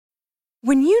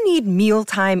When you need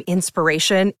mealtime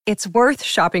inspiration, it's worth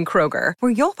shopping Kroger,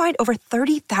 where you'll find over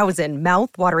 30,000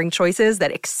 mouth-watering choices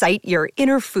that excite your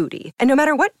inner foodie. And no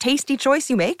matter what tasty choice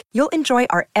you make, you'll enjoy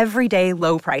our everyday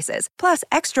low prices, plus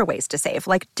extra ways to save,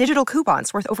 like digital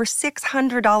coupons worth over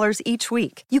 $600 each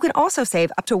week. You can also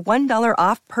save up to $1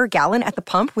 off per gallon at the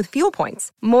pump with fuel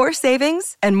points. More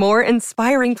savings and more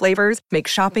inspiring flavors make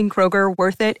shopping Kroger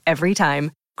worth it every time.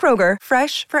 Kroger,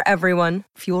 fresh for everyone.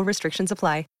 Fuel restrictions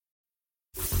apply.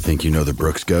 Think you know the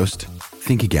Brooks Ghost?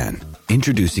 Think again.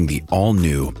 Introducing the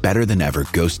all-new, better-than-ever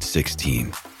Ghost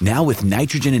 16. Now with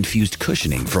nitrogen-infused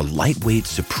cushioning for lightweight,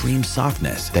 supreme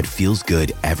softness that feels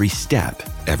good every step,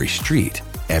 every street,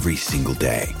 every single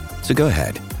day. So go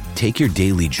ahead, take your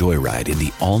daily joyride in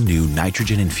the all-new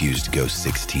nitrogen-infused Ghost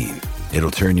 16.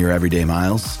 It'll turn your everyday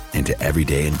miles into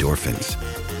everyday endorphins.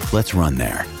 Let's run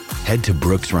there. Head to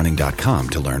brooksrunning.com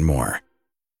to learn more.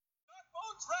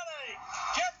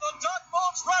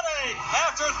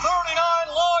 After 39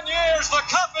 long years, the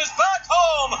Cup is back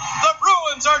home. The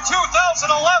Bruins are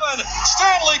 2011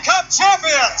 Stanley Cup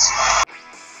champions.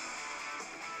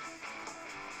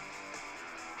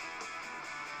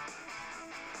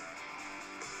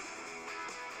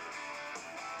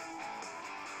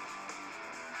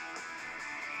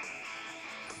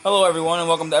 Hello, everyone, and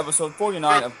welcome to episode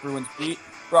 49 of Bruins Beat,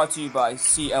 brought to you by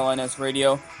CLNS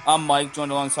Radio. I'm Mike,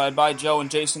 joined alongside by Joe and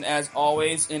Jason, as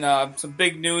always. And some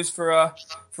big news for our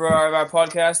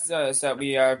podcast is that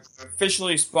we are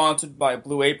officially sponsored by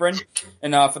Blue Apron.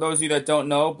 And for those of you that don't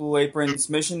know, Blue Apron's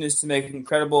mission is to make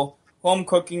incredible home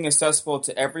cooking accessible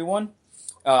to everyone.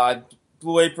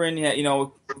 Blue Apron,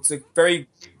 it's a very,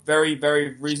 very,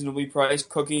 very reasonably priced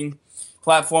cooking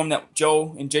platform that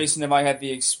Joe and Jason and I had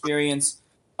the experience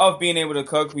of being able to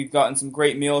cook. We've gotten some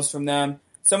great meals from them.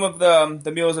 Some of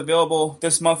the meals available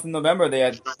this month in November, they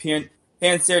had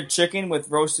pan-seared chicken with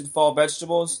roasted fall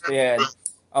vegetables. They had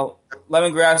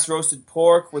lemongrass roasted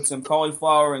pork with some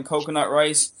cauliflower and coconut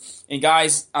rice. And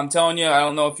guys, I'm telling you, I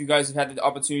don't know if you guys have had the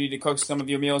opportunity to cook some of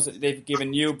your meals that they've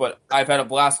given you, but I've had a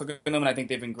blast cooking them, and I think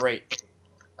they've been great.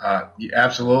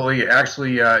 Absolutely.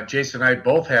 Actually, Jason and I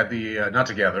both had not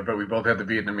together, but we both had the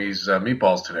Vietnamese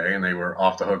meatballs today, and they were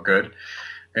off the hook good.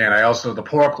 And the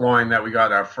pork loin that we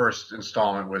got our first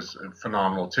installment was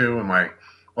phenomenal too. And my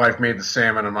wife made the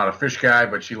salmon. I'm not a fish guy,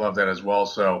 but she loved that as well.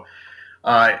 So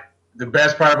the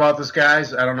best part about this,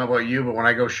 guys, I don't know about you, but when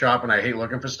I go shopping, I hate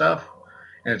looking for stuff.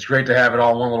 And it's great to have it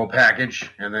all in one little package.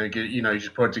 And then, you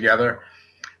just put it together.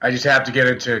 I just have to get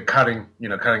into cutting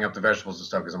up the vegetables and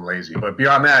stuff because I'm lazy. But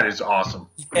beyond that, it's awesome.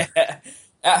 Yeah,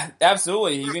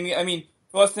 absolutely.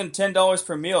 For less than $10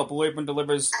 per meal, Blue Apron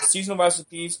delivers seasonal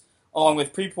recipes along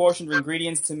with pre-portioned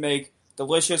ingredients to make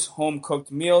delicious home-cooked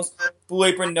meals. Blue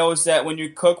Apron knows that when you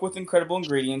cook with incredible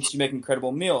ingredients, you make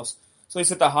incredible meals. So they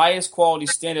set the highest quality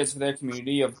standards for their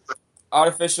community of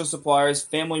artificial suppliers,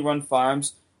 family-run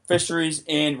farms, fisheries,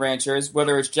 and ranchers.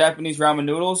 Whether it's Japanese ramen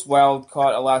noodles,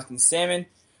 wild-caught Alaskan salmon,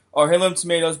 or heirloom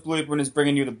tomatoes, Blue Apron is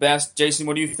bringing you the best. Jason,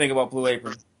 what do you think about Blue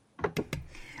Apron?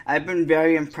 I've been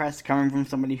very impressed coming from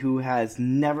somebody who has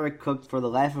never cooked for the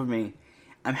life of me.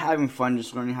 I'm having fun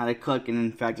just learning how to cook, and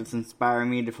in fact, it's inspiring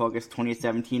me to focus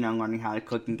 2017 on learning how to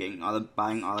cook and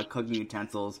buying all the cooking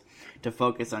utensils to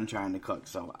focus on trying to cook.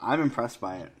 So I'm impressed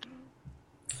by it.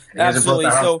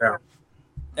 Absolutely.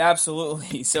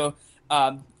 So,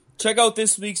 check out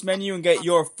this week's menu and get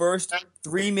your first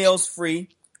 3 meals free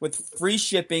with free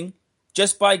shipping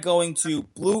just by going to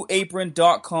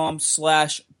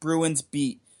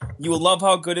blueapron.com/BruinsBeat. You will love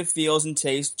how good it feels and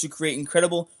tastes to create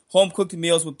incredible home-cooked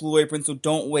meals with Blue Apron, so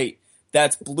don't wait.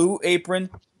 That's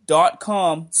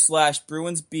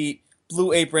blueapron.com/BruinsBeat.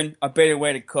 Blue Apron, a better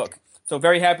way to cook. So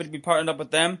very happy to be partnered up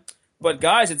with them. But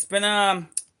guys, it's been a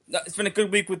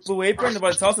good week with Blue Apron,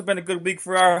 but it's also been a good week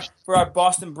for our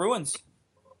Boston Bruins.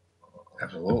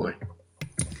 Absolutely.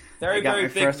 Very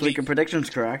big first week of predictions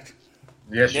correct.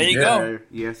 Yes, there you go.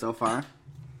 Yeah, so far.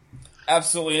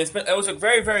 Absolutely. It was a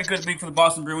very, very good week for the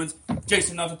Boston Bruins.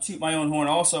 Jason, not to toot my own horn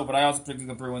also, but I also predicted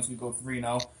the Bruins would go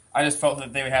 3-0. I just felt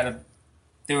that they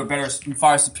were better and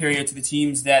far superior to the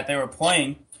teams that they were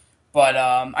playing. But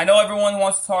I know everyone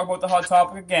wants to talk about the hot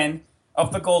topic again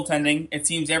of the goaltending. It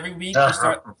seems every week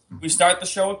we start the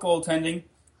show with goaltending.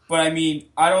 But, I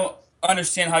don't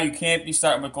understand how you can't be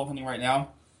starting with goaltending right now.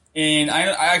 And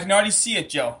I can already see it,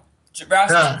 Joe.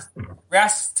 Rask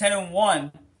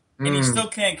 10-1. And he still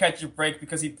can't catch a break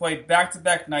because he played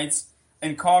back-to-back nights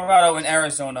in Colorado and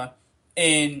Arizona.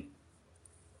 And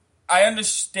I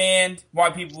understand why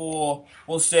people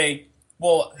will say,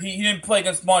 well, he didn't play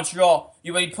against Montreal,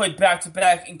 but he played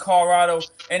back-to-back in Colorado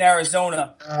and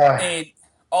Arizona. And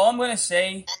all I'm going to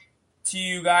say to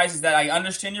you guys is that I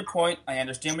understand your point. I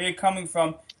understand where you're coming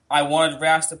from. I wanted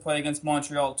Rask to play against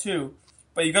Montreal too,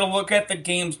 but you got to look at the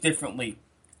games differently.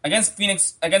 Against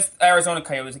Arizona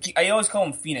Coyotes, I always call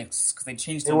them Phoenix because they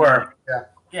changed their name.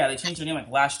 Yeah, they changed their name like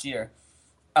last year.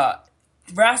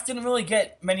 Rask didn't really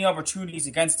get many opportunities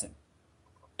against him.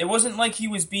 It wasn't like he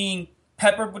was being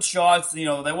peppered with shots. You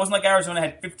know, that wasn't like Arizona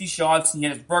had 50 shots and he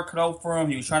had his work cut out for him.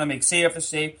 He was trying to make save after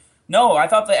save. No, I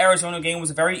thought the Arizona game was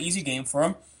a very easy game for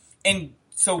him. And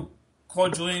so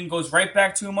Claude Julien goes right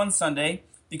back to him on Sunday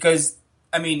because,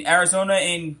 I mean, Arizona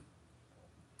and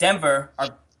Denver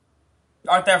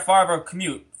aren't that far of a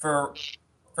commute for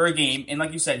a game. And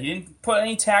like you said, he didn't put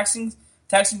any taxing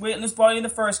weight in his body in the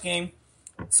first game.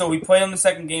 So we played him the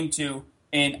second game too.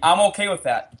 And I'm okay with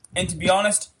that. And to be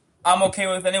honest, I'm okay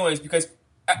with it anyways because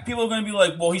people are going to be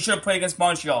like, well, he should have played against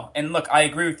Montreal. And look, I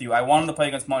agree with you. I want him to play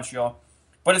against Montreal.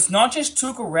 But it's not just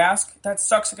Tuukka Rask that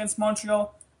sucks against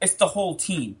Montreal. It's the whole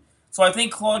team. So I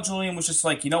think Claude Julien was just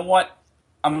like, you know what?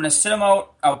 I'm going to sit him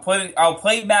out. I'll play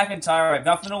McIntyre. I have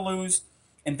nothing to lose.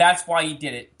 And that's why he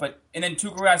did it. And then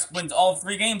Tuukka Rask wins all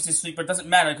 3 games this week, but it doesn't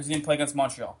matter because he didn't play against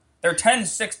Montreal. They're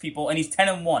 10-6 people, and he's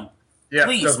 10-1. Yeah,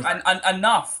 please,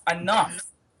 enough.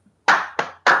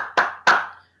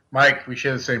 Mike, we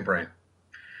share the same brain.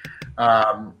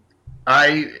 I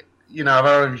don't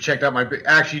know if you checked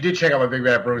out you did check out my Big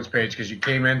Bad Bruins page because you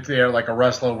came in there like a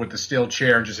wrestler with the steel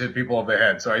chair and just hit people over the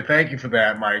head. So I thank you for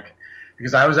that, Mike,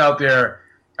 because I was out there.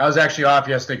 I was actually off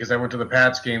yesterday because I went to the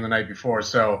Pats game the night before.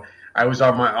 So I was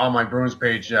on my Bruins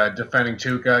page defending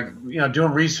Tuukka,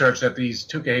 doing research that these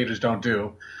Tuukka haters don't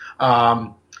do.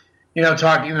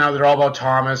 Talking, they're all about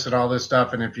Thomas and all this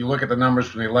stuff. And if you look at the numbers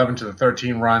from the 11 to the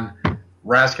 13 run,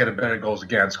 Rask had a better goals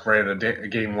against, granted a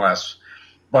game less.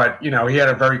 But, he had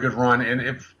a very good run. And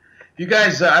if you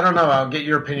guys, I don't know, I'll get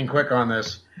your opinion quick on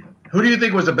this. Who do you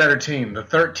think was a better team, the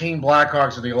 13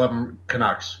 Blackhawks or the 11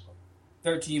 Canucks?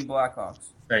 13 Blackhawks.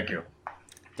 Thank you.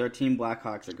 13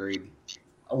 Blackhawks, agreed.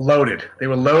 Loaded. They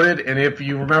were loaded, and if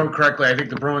you remember correctly, I think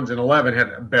the Bruins in 11 had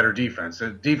a better defense. The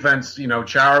defense,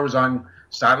 Chara was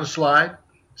starting to slide.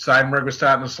 Seidenberg was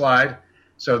starting to slide.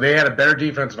 So they had a better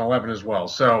defense in 11 as well.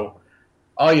 So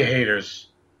all you haters,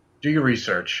 do your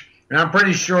research. And I'm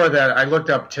pretty sure that I looked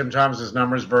up Tim Thomas's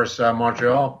numbers versus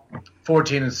Montreal,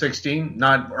 14 and 16,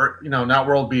 not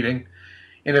world beating.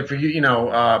 And if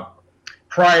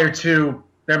prior to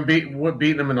them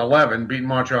beating them in 11, beating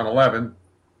Montreal in 11,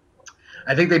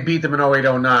 I think they beat them in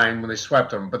 08-09 when they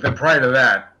swept them. But then prior to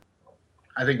that,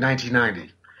 I think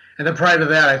 1990. And then prior to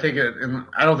that, I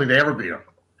don't think they ever beat them.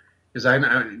 Because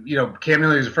Cam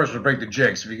Neely was the first one to break the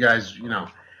jinx. If you guys,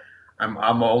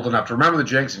 I'm old enough to remember the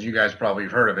jinx, and you guys probably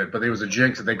have heard of it. But there was a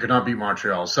jinx that they could not beat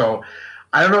Montreal. So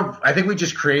I don't know. I think we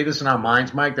just created this in our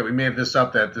minds, Mike, that we made this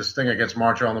up, that this thing against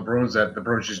Montreal and the Bruins, that the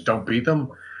Bruins just don't beat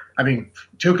them. I mean,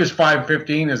 Tuukka's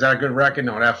 5-15. Is that a good record?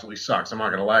 No, it absolutely sucks. I'm not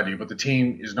going to lie to you. But the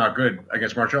team is not good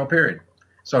against Montreal, period.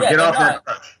 So get off that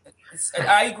crutch.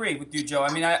 I agree with you, Joe.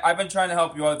 I mean, I've been trying to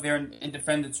help you out there and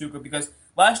defend the Tuukka because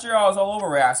last year I was all over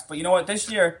Rask. But you know what?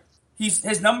 This year,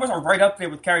 his numbers are right up there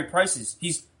with Carey Price's.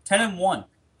 He's 10-1.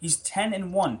 He's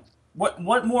 10-1.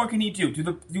 What more can he do?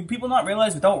 Do people not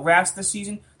realize without Rask this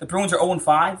season, the Bruins are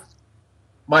 0-5?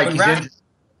 Mike, injured.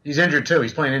 He's injured too.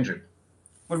 He's playing injured.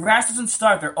 When Rask doesn't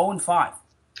start, they're 0-5.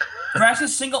 Rask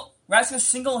has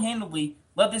single-handedly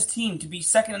led this team to be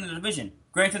second in the division.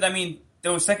 Granted, I mean, they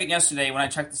were second yesterday when I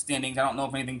checked the standings. I don't know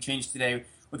if anything changed today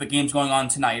with the games going on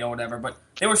tonight or whatever, but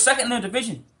they were second in their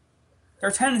division.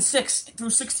 They're 10-6 through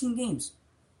 16 games.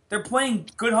 They're playing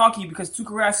good hockey because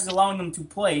Tuukka Rask is allowing them to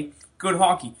play good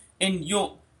hockey. And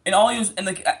you'll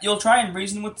try and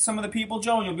reason with some of the people,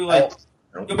 Joe, and you'll be like,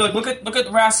 look at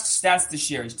Rask's stats this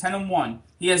year. He's 10-1.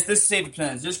 He has this save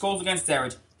percentage, this goals against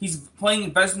average. He's playing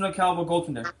best in the caliber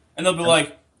goaltender. And they'll be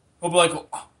like, oh,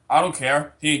 I don't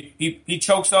care. He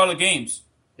chokes all the games.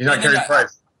 He's not Carey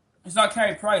Price. He's not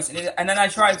Carey Price. And then I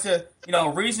tried to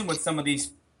reason with some of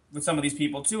these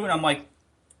people too, and I'm like,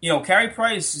 Carey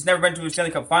Price has never been to a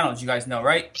Stanley Cup Finals. You guys know,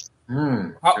 right?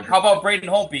 How about Braden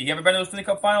Holtby? You ever been to a Stanley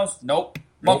Cup Finals? Nope.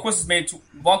 Lundqvist made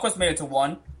it to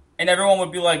one, and everyone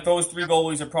would be like, those 3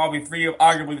 goalies are probably 3 of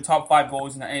arguably the top 5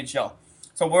 goalies in the NHL.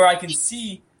 So where I can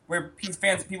see where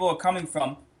people are coming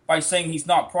from by saying he's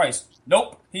not Price.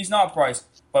 Nope, he's not Price.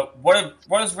 But what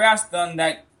has Rask done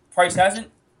that Price hasn't?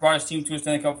 Brought his team to a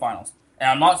Stanley Cup Finals. And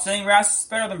I'm not saying Rask is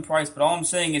better than Price, but all I'm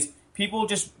saying is people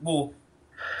just will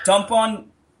dump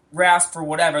on Rask for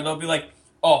whatever. They'll be like,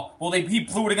 oh, well, he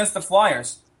blew it against the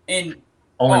Flyers. And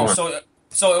so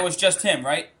it was just him,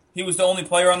 right? He was the only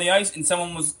player on the ice, and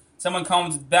someone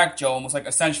commented back, Joe, and was like,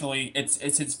 essentially, it's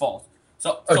his fault.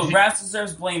 So Rask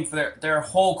deserves blame for their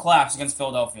whole collapse against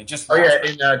Philadelphia. Just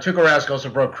Rask. Yeah, and Tuukka Rask also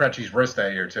broke Krejci's wrist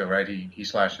that year too, right? He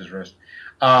slashed his wrist.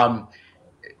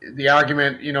 The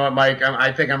argument, you know what, Mike?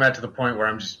 I think I'm at to the point where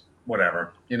I'm just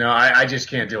whatever. You know, I just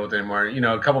can't deal with it anymore. You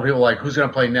know, a couple of people are like, who's going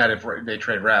to play net if they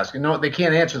trade Rask? You know, they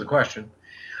can't answer the question.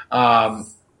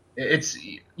 It's,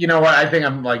 you know what? I think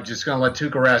I'm like just going to let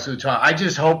Tuukka Rask talk. I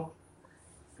just hope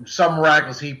some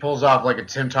miraculous he pulls off like a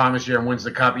Tim Thomas year and wins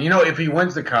the cup. You know, if he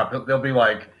wins the cup, they'll be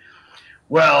like,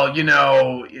 well, you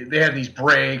know, they had these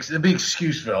breaks. It'll be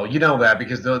Excuseville. You know that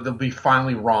because they'll be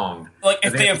finally wrong. Like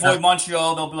if they avoid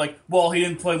Montreal, they'll be like, well, he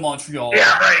didn't play Montreal.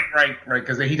 Yeah, right.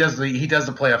 Because he does the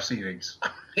playoff seedings.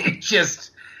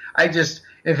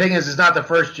 The thing is, it's not the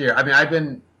first year. I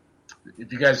mean,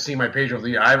 if you guys see my page over the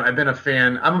year, I've been a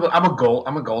fan. I'm a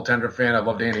goaltender fan. I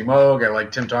loved Andy Moog. I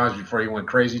liked Tim Thomas before he went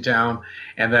crazy town.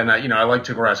 And then I like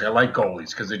Tuukka Rask. I like goalies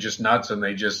because they're just nuts and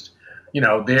they just, you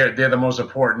know, they're the most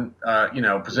important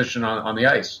position on the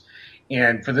ice.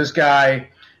 And for this guy,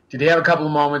 did he have a couple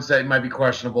of moments that might be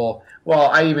questionable? Well,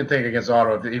 I even think against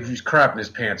Ottawa, if he's crapping his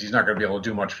pants, he's not going to be able to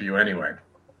do much for you anyway.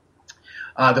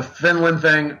 The Finland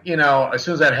thing, you know, as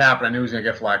soon as that happened, I knew he was going to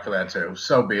get flack for that too.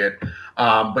 So be it.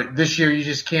 But this year, you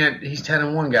just can't. He's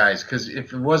 10-1, guys. Because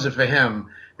if it wasn't for him,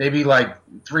 they'd be like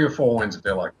 3 or 4 wins if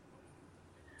they're like.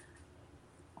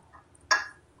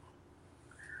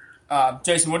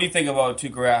 Jason, what do you think about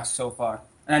Tuukka Rask so far?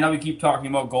 And I know we keep talking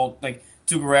about Tuukka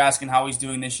Rask and how he's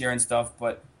doing this year and stuff,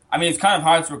 but I mean, it's kind of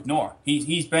hard to ignore.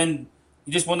 He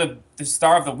just won the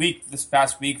star of the week this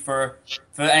past week for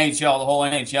the NHL, the whole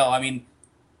NHL. I mean,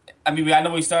 I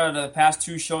know we started the past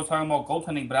 2 shows talking about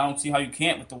goaltending, but I don't see how you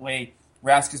can't with the way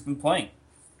Rask has been playing.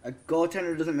 A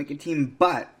goaltender doesn't make a team,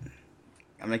 but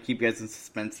I'm going to keep you guys in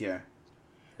suspense here.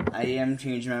 I am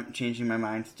changing my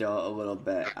mind still a little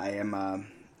bit.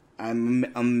 I'm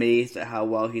amazed at how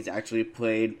well he's actually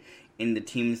played, and the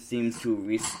team seems to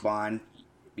respond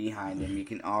behind him. You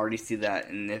can already see that,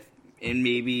 and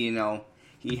maybe, you know,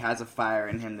 he has a fire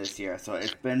in him this year. So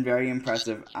it's been very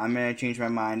impressive. I'm going to change my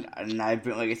mind. And I've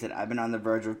been on the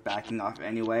verge of backing off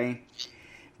anyway.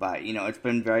 But, you know, it's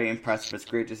been very impressive. It's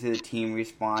great to see the team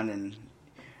respond. And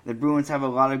the Bruins have a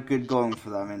lot of good going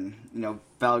for them. And, you know,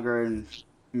 Felger and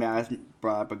Maz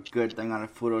brought up a good thing on a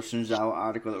Fudo Shinzawa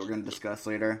article that we're going to discuss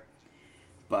later.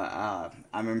 But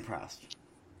I'm impressed.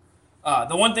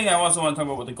 The one thing I also want to talk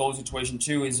about with the goal situation,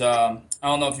 too, is I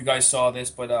don't know if you guys saw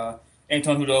this, but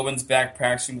Anton Khudobin's back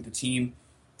practicing with the team.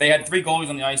 They had 3 goalies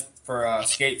on the ice for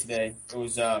skate today. It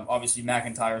was obviously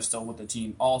McIntyre still with the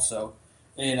team also.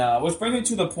 And what's bringing me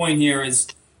to the point here is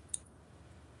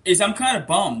I'm kind of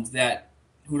bummed that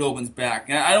Khudobin's back.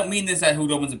 And I don't mean this that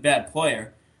Khudobin's a bad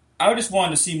player. I just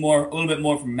wanted to see a little bit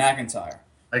more from McIntyre.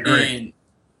 I agree.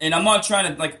 And I'm not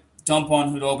trying to dump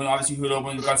on Khudobin. Obviously,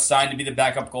 Khudobin got signed to be the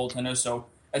backup goaltender, so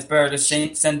it's better to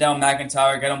send down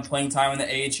McIntyre, get him playing time in the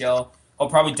AHL. He'll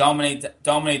probably dominate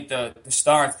the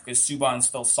starts because Subban's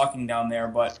still sucking down there.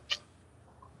 But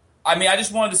I mean, I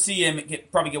just wanted to see him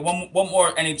probably get one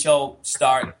more NHL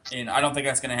start, and I don't think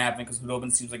that's going to happen because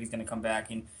Khudobin seems like he's going to come back.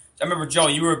 And I remember, Joe,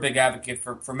 you were a big advocate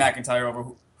for McIntyre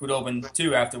over Khudobin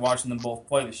too after watching them both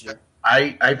play this year.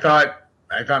 I thought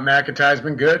McIntyre's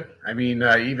been good. I mean,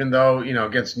 even though, you know,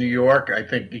 against New York, I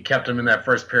think he kept them in that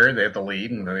first period. They had the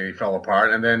lead, and then they fell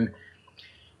apart. And then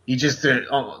he just did,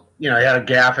 he had a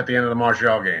gaffe at the end of the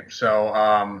Montreal game.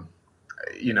 So,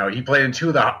 he played in 2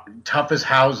 of the toughest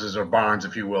houses or barns,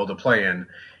 if you will, to play in.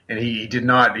 And he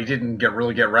didn't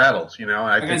really get rattled, you know.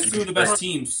 Against 2 of the best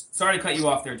teams. Sorry to cut you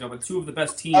off there, Joe, but 2 of the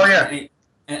best teams in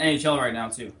NHL right now,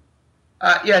 too.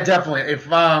 Yeah, definitely. If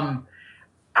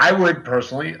I would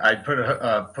personally, I'd put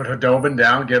Khudobin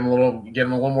down, get him a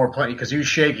little more play because he was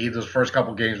shaky those first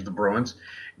couple games with the Bruins.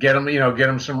 Get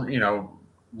him some,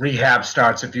 rehab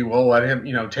starts, if you will. Let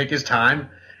him, take his time,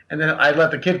 and then I'd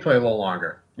let the kid play a little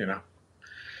longer.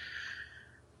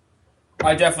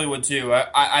 I definitely would too.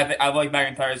 I like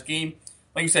McIntyre's game.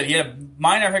 Like you said, he had a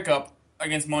minor hiccup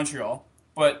against Montreal,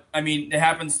 but I mean, it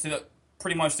happens to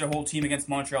pretty much their whole team against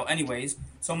Montreal anyways,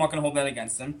 so I'm not going to hold that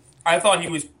against him. I thought he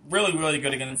was really, really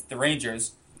good against the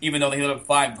Rangers, even though they let up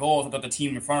 5 goals. I thought the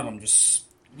team in front of them just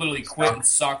literally quit and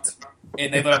sucked,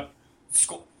 and they let up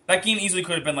score. That game easily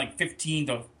could have been like 15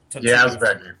 to 2. Yeah, it was a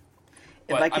bad game.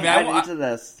 If I can add into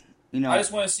this, I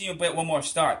just want to see him play one more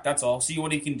start. That's all. See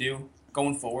what he can do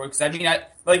going forward. Because I mean,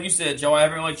 like you said, Joe, I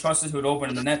haven't really trusted Khudobin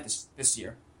in the net this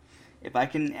year. If I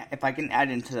can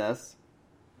add into this,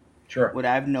 sure. What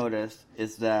I've noticed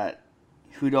is that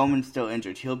Khudobin's still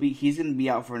injured. He's going to be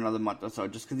out for another month or so.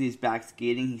 Just because he's back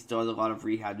skating, he still has a lot of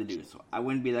rehab to do. So I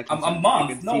wouldn't be that concerned. A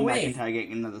month? No way. McIntyre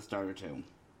getting another start or 2.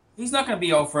 He's not going to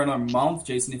be out for another month,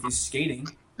 Jason, if he's skating.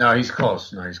 No, he's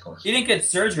close. He didn't get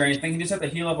surgery or anything. He just had to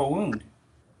heal up a wound.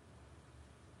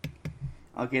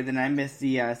 Okay, then I missed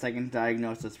the second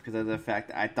diagnosis because of the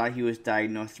fact I thought he was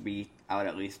diagnosed to be out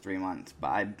at least 3 months, but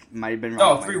I might have been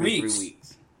wrong. Oh, 3 weeks. 3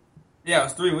 weeks. Yeah, it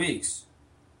was 3 weeks.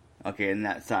 Okay, and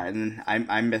that side, and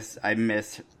I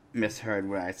misheard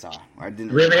what I saw. Or I didn't.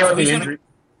 Do we ever hear what the injury?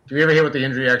 Do we ever hear what the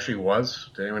injury actually was?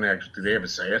 Did they ever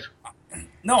say it?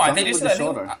 No, I think Something they with said the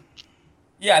shoulder.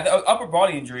 Yeah, the upper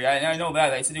body injury. I know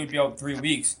that. They said he would be out 3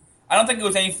 weeks. I don't think it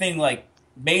was anything like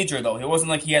major though. It wasn't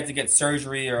like he had to get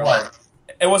surgery or like.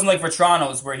 It wasn't like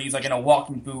Vetrano's where he's like in a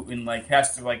walking boot and like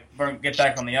has to like get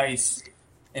back on the ice.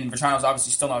 And Vetrano's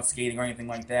obviously still not skating or anything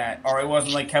like that. Or it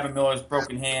wasn't like Kevin Miller's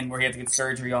broken hand where he had to get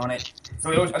surgery on it. So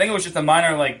I think it was just a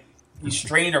minor like he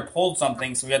strained or pulled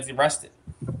something, so he had to rest it.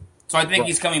 So I think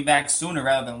he's coming back sooner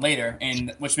rather than later,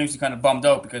 and which makes me kind of bummed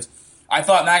out because I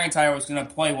thought McIntyre was going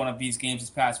to play one of these games this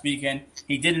past weekend.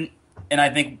 He didn't, and I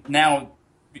think now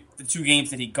the 2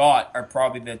 games that he got are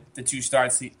probably the 2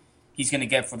 starts he's going to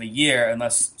get for the year,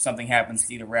 unless something happens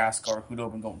to either Rask or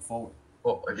Khudobin going forward.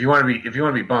 Well, if you want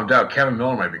to be bummed out, Kevin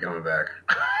Miller might be coming back.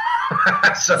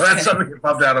 So that's something to get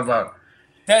bummed out about.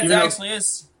 That actually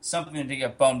is something to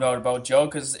get bummed out about, Joe,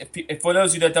 because if for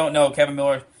those of you that don't know, Kevin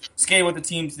Miller skated with the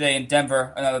team today in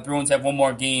Denver, and the Bruins have one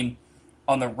more game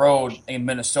on the road in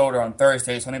Minnesota on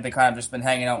Thursday, so I think they kind of just been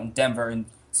hanging out in Denver and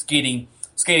skating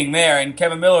there, and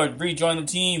Kevin Miller rejoined the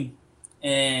team,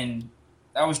 and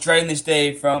I was dreading this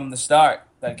day from the start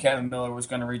that Kevin Miller was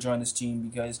going to rejoin this team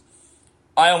because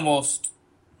I almost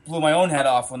blew my own head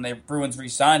off when the Bruins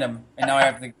re-signed him, and now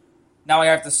I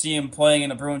have to see him playing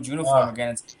in a Bruins uniform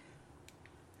again.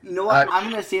 You know what?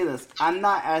 I'm going to say this. I'm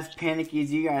not as panicky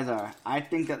as you guys are. I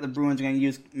think that the Bruins are going to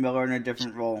use Miller in a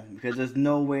different role because there's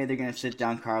no way they're going to sit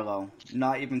down Carlo.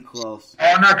 Not even close.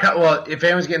 Well, if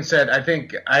anyone's getting said, I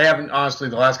think I haven't, honestly,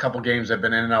 the last couple games I've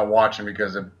been in and out watching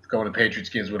because of going to Patriots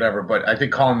games, whatever, but I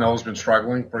think Colin Miller's been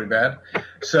struggling pretty bad.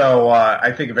 So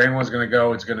I think if anyone's going to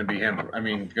go, it's going to be him. I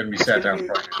mean, going to be sat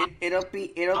down. It'll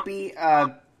be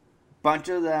bunch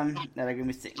of them that are going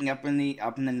to be sitting up in the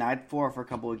ninth floor for a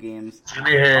couple of games,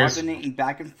 alternating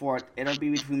back and forth. It'll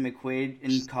be between McQuaid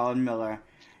and Colin Miller,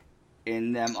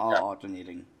 and them all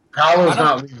alternating. Carlo's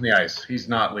not leaving the ice. He's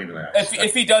not leaving the ice.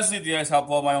 If he does leave the ice, I'll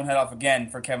blow my own head off again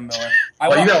for Kevin Miller.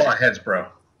 You got a lot of heads, bro.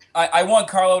 I want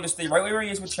Carlo to stay right where he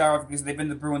is with Chara because they've been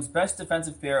the Bruins' best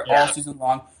defensive pair all season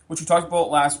long, which we talked about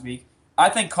last week. I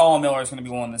think Colin Miller is going to be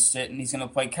willing to sit, and he's going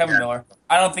to play Kevin Miller.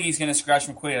 I don't think he's going to scratch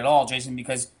McQuaid at all, Jason,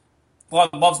 because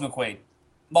Claude loves McQuaid.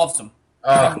 Loves him.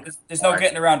 There's no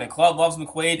getting around it. Claude loves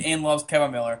McQuaid and loves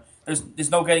Kevin Miller. There's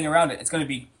no getting around it. It's going to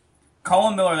be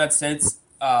Colin Miller that sits.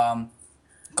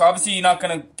 Obviously, you're not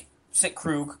going to sit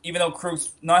Krug, even though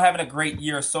Krug's not having a great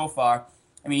year so far.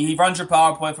 I mean, he runs your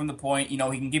power play from the point. You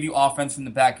know, he can give you offense from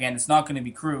the back end. It's not going to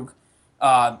be Krug.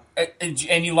 And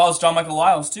he loves John Michael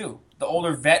Lyles, too. The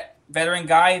older veteran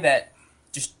guy that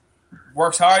just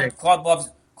works hard. Claude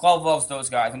loves those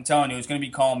guys. I'm telling you, it's going to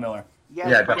be Colin Miller.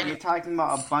 Yes, but you're talking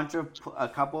about a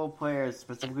couple of players,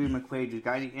 specifically McQuaid, who's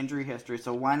got an injury history.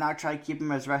 So why not try to keep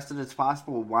him as rested as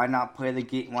possible? Why not play the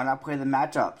game? Why not play the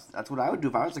matchups? That's what I would do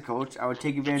if I was a coach. I would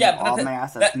take advantage of all my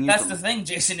assets. That's the thing,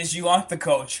 Jason. Is you aren't the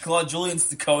coach. Claude Julien's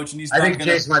the coach, and he's. I think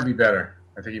Jason might be better.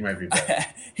 I think he might be better.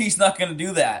 He's not going to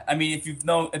do that. I mean,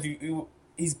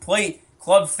 he's played.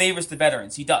 Claude favors the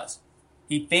veterans. He does.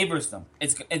 He favors them.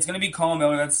 It's going to be Colin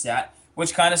Miller that's sat.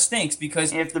 Which kind of stinks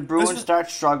because if the Bruins start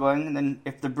struggling,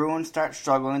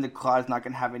 the Claude's not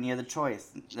going to have any other choice.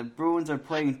 The Bruins are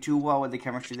playing too well with the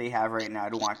chemistry they have right now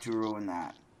to want to ruin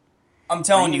that. I'm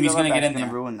telling you, he's going to get in there.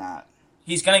 Ruin that.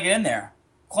 He's going to get in there.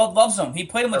 Claude loves him. He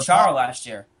played him with Chara last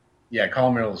year. Yeah,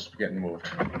 Colin Miller's getting moved.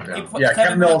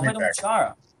 Kevin Miller played him with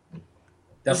Chara.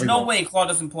 There's no way Claude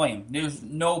doesn't play him. There's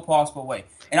no possible way.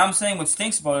 And I'm saying what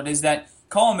stinks about it is that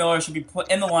Colin Miller should be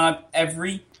put in the lineup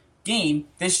every game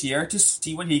this year to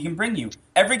see what he can bring you.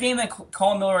 Every game that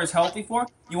Colin Miller is healthy for,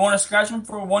 you want to scratch him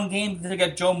for one game to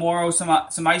get Joe Morrow some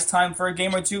ice time for a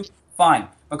game or two, fine.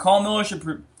 But Colin Miller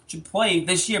should play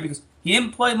this year because he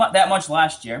didn't play that much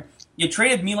last year. You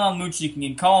traded Milan Lucic,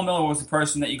 and Colin Miller was the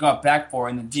person that you got back for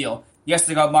in the deal. Yes,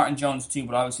 they got Martin Jones too,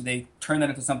 but obviously they turned that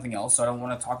into something else, so I don't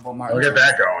want to talk about Martin Jones. We'll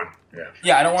get that going.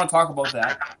 Yeah, I don't want to talk about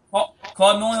that. Well,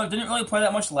 Claude Miller didn't really play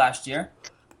that much last year.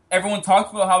 Everyone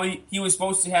talked about how he was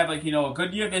supposed to have a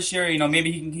good year this year.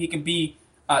 Maybe he can be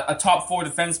a top 4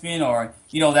 defenseman or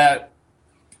that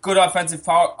good offensive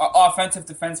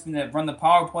defenseman that run the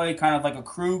power play, kind of like a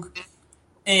Krug.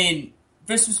 And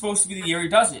this was supposed to be the year he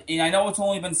does it. And I know it's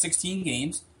only been 16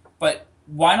 games, but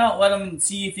why not let him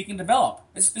see if he can develop?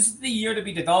 This is the year to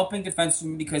be developing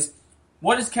defensemen, because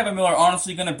what is Kevin Miller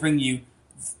honestly going to bring you?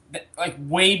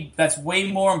 That's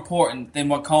way more important than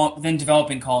than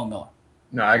developing Colin Miller.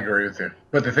 No, I agree with you.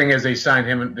 But the thing is, they signed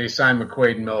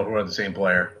McQuaid and Miller, who are the same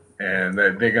player, and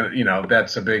they're gonna,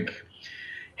 that's a big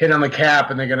hit on the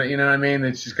cap, and they're gonna, what I mean?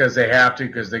 It's just because they have to,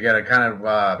 because they got to kind of,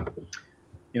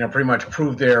 pretty much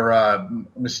prove their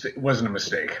mistake wasn't a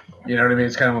mistake. You know what I mean?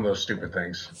 It's kind of one of those stupid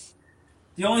things.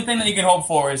 The only thing that you can hope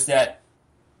for is that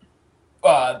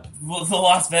the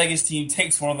Las Vegas team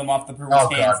takes one of them off the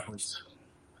Bruins' hands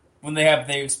when they have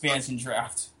their expansion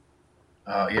draft.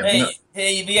 Hey,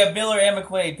 we have Miller and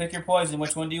McQuaid. Pick your poison.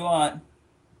 Which one do you want?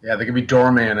 Yeah, they could be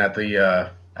doorman at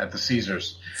the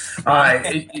Caesars. Both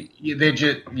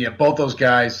those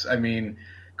guys. I mean,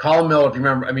 Colin Miller, if you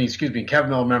remember, Kevin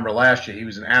Miller, remember last year, he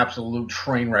was an absolute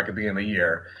train wreck at the end of the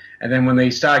year. And then when they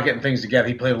started getting things together,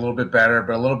 he played a little bit better,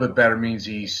 but a little bit better means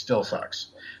he still sucks.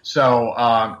 So,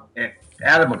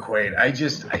 Adam McQuaid,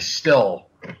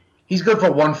 he's good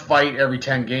for one fight every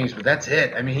 10 games, but that's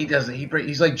it. I mean,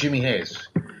 he's like Jimmy Hayes,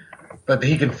 but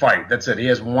he can fight. That's it. He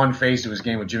has one face to his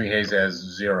game, with Jimmy Hayes has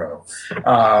zero.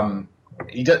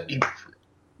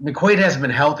 McQuaid hasn't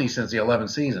been healthy since the 11th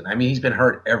season. I mean, he's been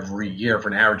hurt every year for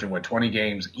an average of 20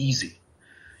 games easy,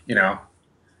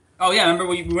 Oh, yeah, remember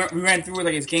we ran through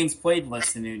his games played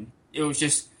list, and it was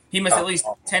just, he missed at least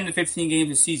 10 to 15 games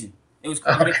this season. It was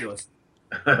ridiculous.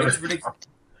 It was ridiculous.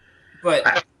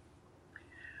 But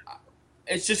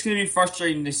it's just going to be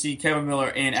frustrating to see Kevin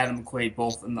Miller and Adam McQuaid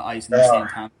both on the ice at the same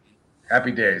time.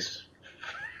 Happy days.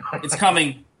 It's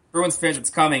coming. Bruins fans,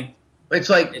 it's coming. It's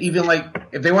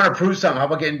if they want to prove something, how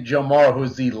about getting Joe Morrow,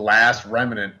 who's the last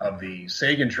remnant of the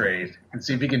Sagan trade, and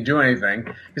see if he can do anything?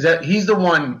 Because he's the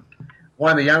one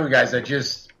of the younger guys that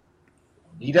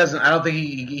he doesn't. I don't think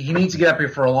he needs to get up here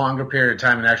for a longer period of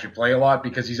time and actually play a lot,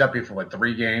 because he's up here for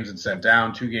 3 games and sent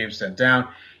down, 2 games sent down.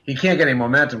 He can't get any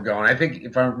momentum going. I think,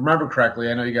 if I remember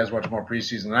correctly, I know you guys watched more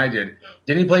preseason than I did.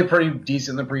 Didn't he play pretty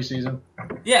decent in the preseason?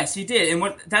 Yes, he did,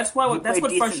 and that's what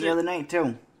frustrated the other night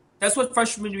too. That's what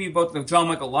frustrated me about the John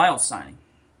Michael Liles signing,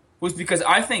 was because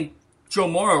I think Joe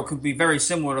Morrow could be very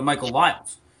similar to Michael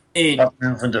Liles. And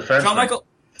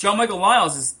John Michael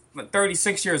Liles is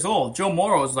 36 years old. Joe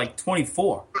Morrow is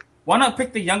 24. Why not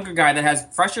pick the younger guy that has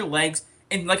fresher legs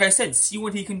and, like I said, see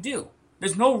what he can do?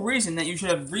 There's no reason that you should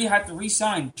have to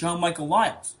re-sign John Michael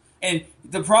Liles. And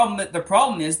the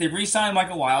problem is they re-signed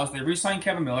Michael Liles, they re-signed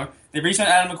Kevin Miller, they re-signed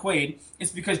Adam McQuaid.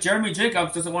 It's because Jeremy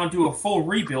Jacobs doesn't want to do a full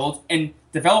rebuild and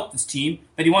develop this team,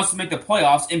 that he wants to make the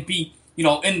playoffs and be,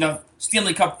 in the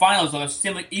Stanley Cup Finals or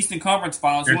the Eastern Conference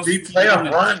Finals. Deep playoff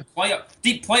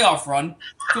run.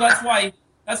 So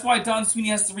that's why Don Sweeney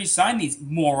has to re-sign these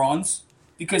morons,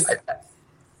 because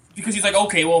he's like,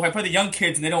 okay, well, if I play the young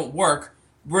kids and they don't work,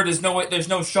 there's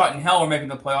no shot in hell we're making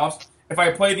the playoffs. If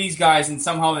I play these guys and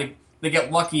somehow they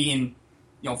get lucky and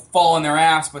fall on their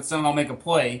ass but somehow make a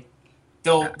play,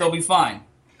 they'll be fine.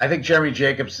 I think Jeremy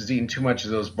Jacobs has eaten too much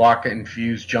of those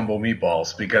Baca-infused jumbo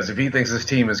meatballs, because if he thinks his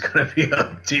team is going to be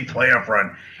a deep playoff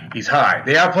run, he's high.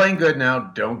 They are playing good now,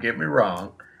 don't get me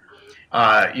wrong.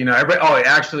 You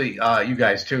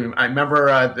guys too. I remember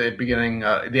at the beginning,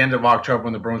 the end of October,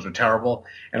 when the Bruins were terrible,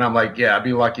 and I'm like, yeah, I'd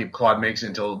be lucky if Claude makes it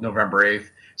until November 8th.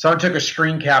 Someone took a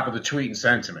screen cap of the tweet and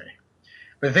sent it to me.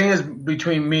 But the thing is,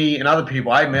 between me and other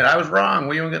people, I admit I was wrong.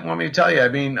 What do you want me to tell you? I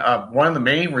mean, one of the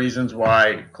main reasons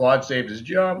why Claude saved his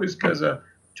job is because of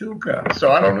Tuukka.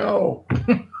 So I don't know.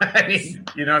 I mean,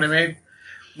 you know what I mean?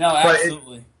 No,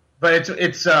 absolutely. But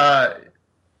it's let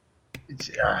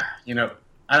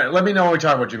me know when we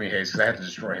talk about Jimmy Hayes, because I have to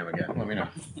destroy him again. Let me know.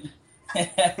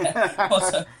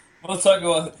 We'll talk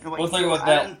about that.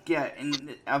 I don't get,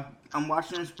 and I'm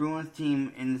watching this Bruins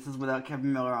team, and this is without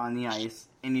Kevin Miller on the ice,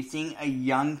 and you're seeing a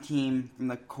young team from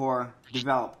the core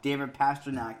develop. David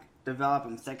Pastrnak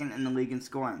developing, second in the league in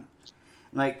scoring.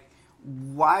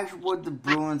 Why would the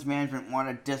Bruins management want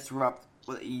to disrupt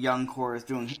what a young core is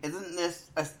doing? Isn't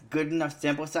this a good enough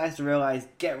sample size to realize,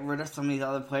 get rid of some of these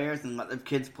other players and let the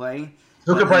kids play?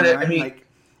 I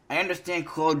understand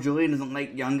Claude Julien doesn't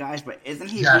like young guys, but isn't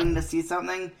he willing to see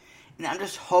something? And I'm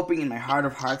just hoping in my heart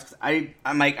of hearts, because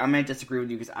I might disagree with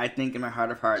you, because I think in my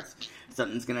heart of hearts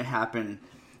something's going to happen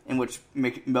in which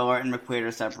Miller and McQuaid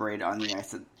are separated on the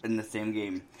ice in the same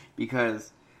game.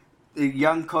 Because the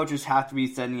young coaches have to be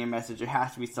sending a message. There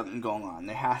has to be something going on.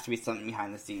 There has to be something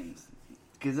behind the scenes.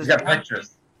 Because got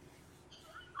pictures.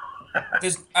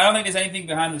 I don't think there's anything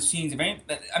behind the scenes.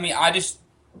 I just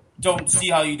don't see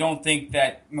how you don't think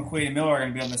that McQuaid and Miller are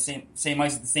going to be on the same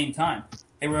ice at the same time.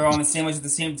 they were on the same list at the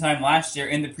same time last year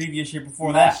and the previous year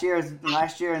before last that.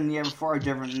 Last year and the year before are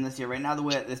different than this year. Right now, the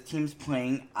way that this team's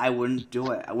playing, I wouldn't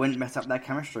do it. I wouldn't mess up that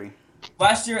chemistry.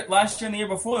 Last year and the year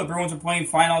before, the Bruins were playing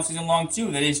fine all season long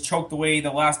too. They just choked away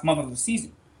the last month of the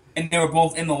season, and they were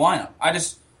both in the lineup. I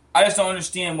just don't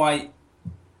understand why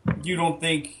you don't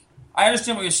think. I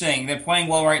understand what you're saying. They're playing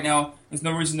well right now. There's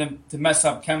no reason to mess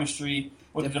up chemistry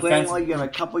with the defense. Well, you have a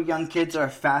couple young kids that are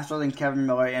faster than Kevin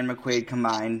Miller and McQuaid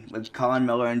combined with Colin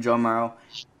Miller and Joe Morrow.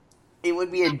 It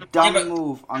would be a dumb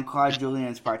move on Claude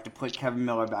Julien's part to put Kevin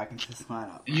Miller back into this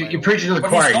lineup. You're preaching to the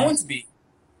choir. But he's going to be.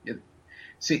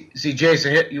 See,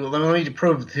 Jason, let me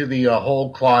prove to the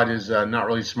whole Claude is not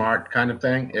really smart kind of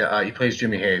thing. He plays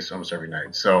Jimmy Hayes almost every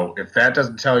night. So if that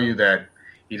doesn't tell you that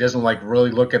he doesn't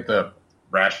really look at the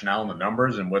rationale and the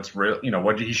numbers and what's real,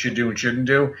 what he should do and shouldn't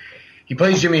do, he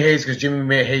plays Jimmy Hayes because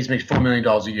Jimmy Hayes makes $4 million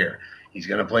a year. He's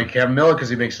going to play Kevin Miller because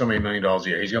he makes so many $1 million a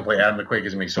year. He's going to play Adam McQuaid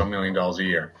because he makes so $1 million a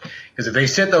year. Because if they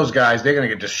sit those guys, they're going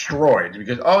to get destroyed.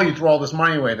 Because, you throw all this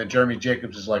money away, then Jeremy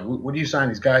Jacobs is like, what do you sign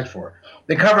these guys for?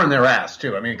 They're covering their ass,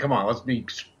 too. I mean, come on, let's be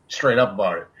straight up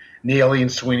about it. Neely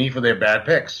and Sweeney for their bad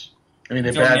picks. I mean,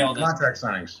 they're bad contract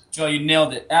signings. Joe, you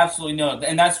nailed it. Absolutely nailed it.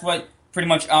 And that's what pretty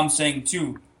much I'm saying,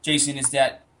 too, Jason, is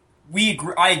that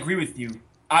I agree with you.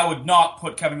 I would not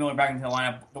put Kevin Miller back into the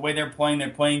lineup. The way they're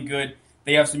playing good.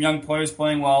 They have some young players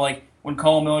playing well. Like when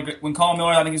Colin Miller,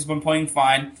 I think has been playing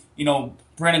fine.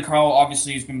 Brandon Carlo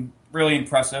obviously has been really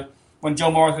impressive. When Joe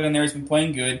Morris got in there, he's been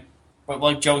playing good. But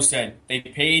like Joe said, they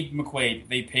paid McQuaid,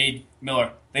 they paid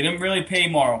Miller. They didn't really pay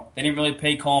Morrow. They didn't really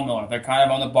pay Colin Miller. They're kind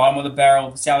of on the bottom of the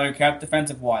barrel, salary cap,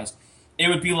 defensive wise. It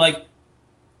would be like,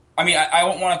 I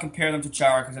won't want to compare them to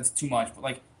Chara because that's too much. But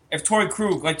like if Torrey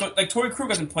Krug, like Torrey Krug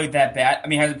hasn't played that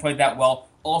bad. Hasn't played that well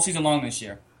all season long this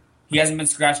year. He hasn't been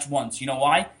scratched once. You know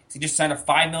why? Because he just signed a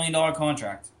 $5 million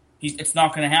contract. It's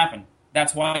not going to happen.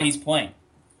 That's why he's playing.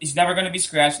 He's never going to be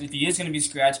scratched. If he is going to be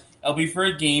scratched, it'll be for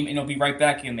a game, and he'll be right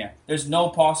back in there. There's no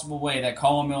possible way that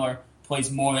Colin Miller plays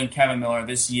more than Kevin Miller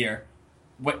this year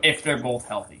if they're both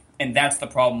healthy. And that's the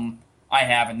problem I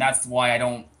have, and that's why I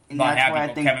don't not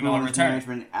happy with Kevin Miller return.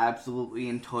 Management absolutely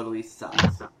and totally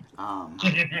sucks.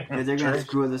 Because they're going to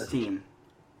screw this team.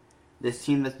 This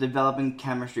team that's developing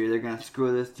chemistry, they're going to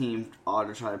screw this team all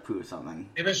to try to prove something.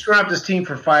 They've been screwing up this team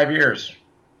for 5 years.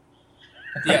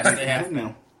 Yes, they have.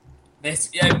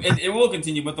 It will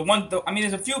continue, but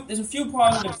there's a few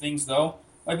positive things though.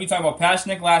 Like we talked about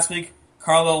Pasechnik last week,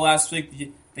 Carlo last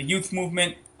week, the youth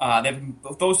movement.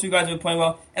 Those two guys have been playing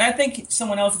well, and I think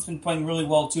someone else that's been playing really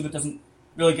well too that doesn't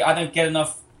really get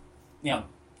enough, get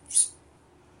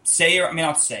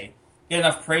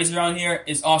enough praise around here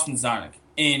is Austin Czarnik.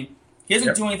 And he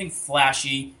doesn't do anything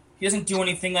flashy. He doesn't do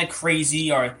anything like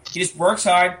crazy, or he just works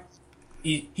hard.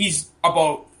 He's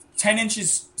about 10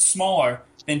 inches smaller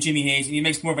than Jimmy Hayes, and he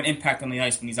makes more of an impact on the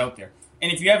ice when he's out there.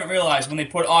 And if you haven't realized, when they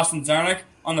put Austin Czarnik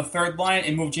on the third line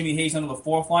and moved Jimmy Hayes onto the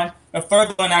fourth line, the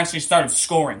third line actually started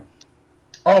scoring.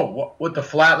 Oh, with the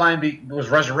flat line was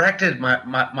resurrected,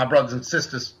 my brothers and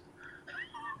sisters.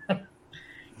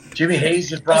 Jimmy Hayes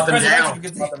just brought them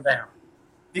down.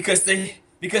 Because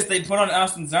they put on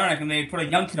Austin Czarnik and they put a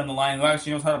young kid on the line who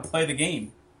actually knows how to play the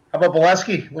game. How about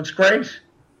Bolesky? Looks great.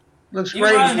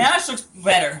 Even Nash looks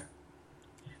better.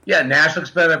 Yeah, Nash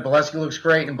looks better. Bolesky looks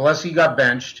great, and Bolesky got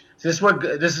benched. So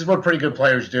this is what pretty good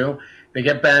players do. They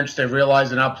get benched. They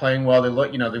realize they're not playing well. They're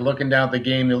looking down at the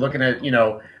game. They're looking at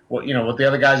what the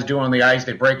other guys are doing on the ice.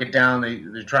 They break it down.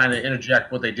 They're trying to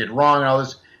interject what they did wrong and all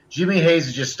this. Jimmy Hayes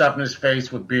is just stuffing his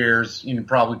face with beers,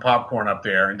 probably popcorn up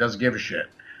there, and doesn't give a shit.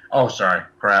 Oh, sorry,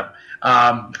 crap.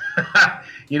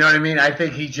 You know what I mean? I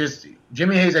think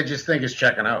Jimmy Hayes, I just think is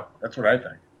checking out. That's what I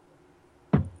think.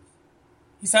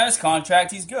 He signed his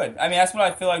contract. He's good. That's what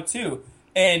I feel like, too.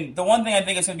 And the one thing I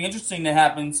think is going to be interesting that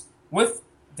happens with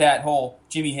that whole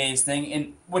Jimmy Hayes thing,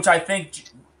 and which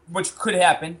could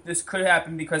happen. This could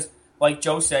happen because, like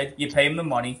Joe said, you pay him the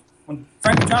money. When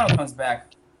Frank Petrano comes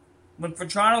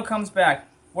back,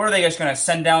 what are they just going to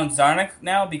send down Czarnik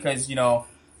now because,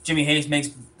 Jimmy Hayes makes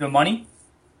the money?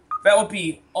 That would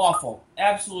be awful.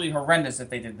 Absolutely horrendous if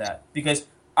they did that. Because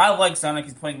I like Czarnik.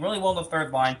 He's playing really well in the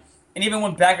third line. And even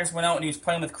when Backers went out and he was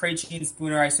playing with Krejci and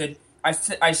Spooner, I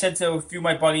said to a few of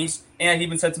my buddies, and I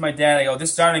even said to my dad, I go,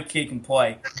 this Czarnik kid can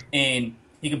play. And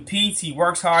he competes, he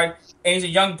works hard, and he's a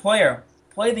young player.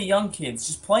 Play the young kids.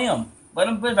 Just play him. Let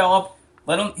him develop.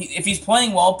 If he's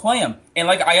playing well, play him. And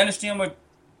I understand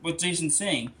what Jason's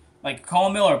saying.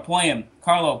 Colin Miller, play him.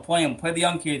 Carlo, play him. Play the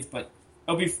young kids. But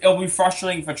it'll be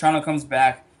frustrating if Petrano comes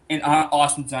back and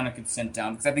Austin Czarnik gets sent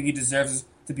down because I think he deserves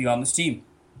to be on this team.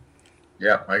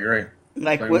 Yeah, I agree.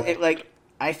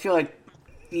 I feel like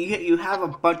you have a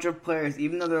bunch of players,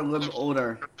 even though they're a little bit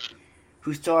older,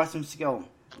 who still have some skill.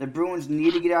 The Bruins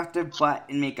need to get off their butt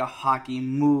and make a hockey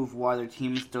move while their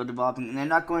team is still developing, and they're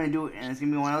not going to do it. And it's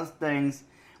going to be one of those things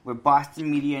where Boston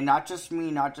media, not just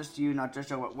me, not just you, not just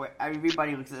Joe, where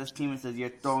everybody looks at this team and says, you're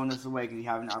throwing this away because you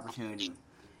have an opportunity.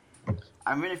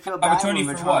 I'm going to feel bad when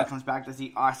Rich Hall comes back to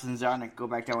see Austin Czarnik go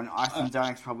back down when Austin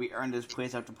Czarnik's probably earned his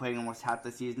place after playing almost half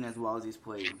the season as well as he's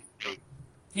played.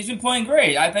 He's been playing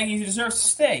great. I think he deserves to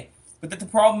stay. But the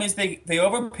problem is they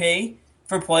overpay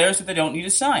for players that they don't need to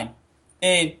sign.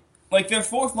 And like their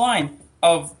fourth line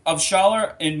of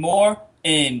Schaller and Moore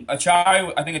and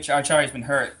Achari, I think Achari's been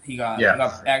hurt.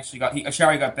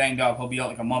 Achari got banged up. He'll be out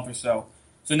like a month or so.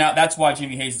 So now that's why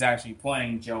Jimmy Hayes is actually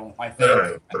playing, Joe. I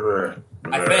think.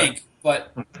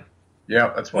 But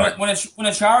yeah, that's why. When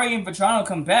Achari and Vetrano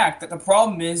come back, the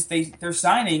problem is they're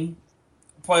signing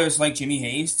players like Jimmy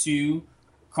Hayes to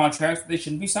contracts that they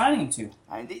shouldn't be signing him to.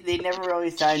 They never really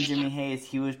signed Jimmy Hayes.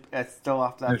 He was still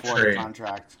off that Florida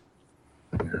contract.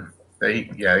 They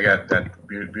got that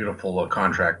beautiful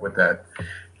contract with that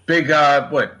big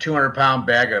 200-pound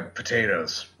bag of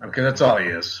potatoes. Okay, that's all he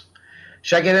is.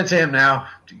 Should I get into him now?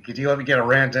 Could you let me get a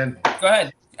rant in? Go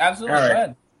ahead. Absolutely. All right. Go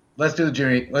ahead. Let's do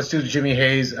the Jimmy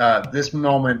Hayes. This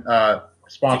moment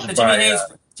sponsored by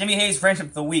Jimmy Hayes Friendship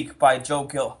of the Week by Joe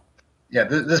Gill. Yeah,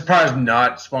 this part is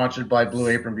not sponsored by Blue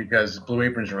Apron because Blue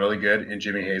Apron's really good and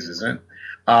Jimmy Hayes isn't.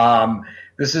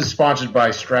 This is sponsored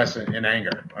by stress and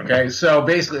anger. Okay, so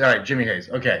basically, all right, Jimmy Hayes.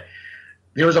 Okay,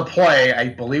 there was a play, I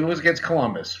believe it was against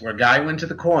Columbus, where a guy went to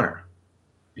the corner.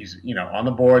 He's on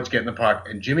the boards getting the puck,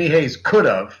 and Jimmy Hayes could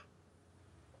have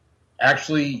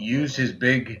actually used his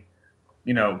big,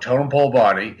 totem pole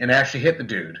body and actually hit the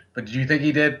dude. But did you think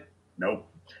he did? Nope.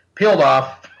 Peeled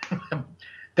off.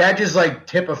 That just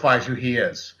typifies who he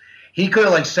is. He could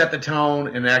have set the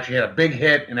tone and actually had a big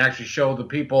hit and actually showed the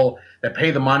people that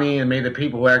pay the money and made the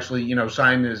people who actually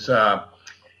sign his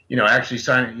sign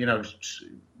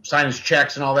his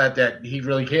checks and all that he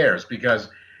really cares, because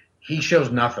he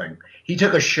shows nothing. He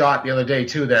took a shot the other day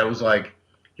too that was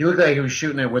he looked like he was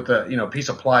shooting it with a piece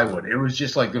of plywood. It was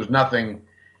just there was nothing.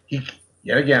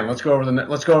 Let's go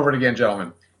over it again,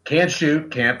 gentlemen. Can't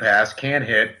shoot, can't pass, can't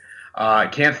hit,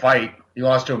 can't fight. He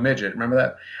lost to a midget. Remember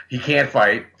that? He can't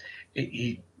fight.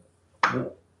 The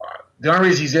only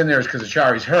reason he's in there is because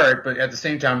Achari's hurt, but at the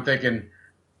same time I'm thinking,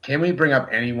 can we bring up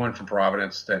anyone from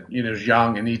Providence that is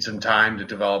young and needs some time to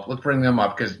develop? Let's bring them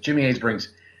up, because Jimmy Hayes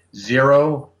brings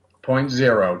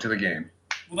 0.0 to the game.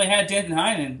 Well, they had Danton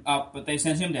Heinen up, but they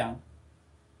sent him down.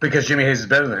 Because Jimmy Hayes is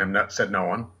better than him, said no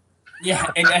one.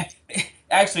 Yeah, and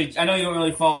actually, I know you don't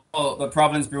really follow the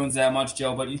Providence Bruins that much,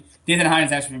 Joe, but Danton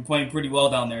Heinen's actually been playing pretty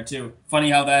well down there too. Funny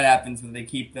how that happens when they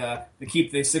keep the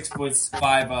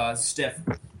 6'5" stiff.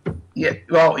 Yeah,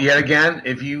 well, yet again,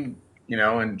 if you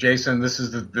and Jason, this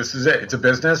is it. It's a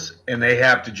business, and they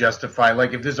have to justify.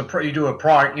 If there's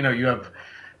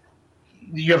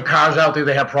you have cars out there,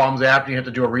 they have problems after, you have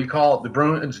to do a recall. The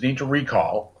Bruins need to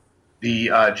recall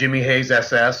the Jimmy Hayes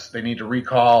SS. They need to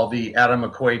recall the Adam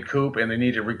McQuaid Coupe, and they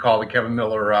need to recall the Kevin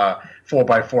Miller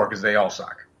 4x4 because they all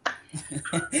suck.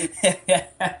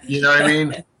 You know what I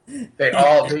mean?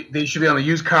 They should be on the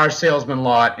used car salesman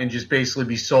lot and just basically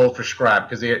be sold for scrap,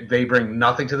 because they bring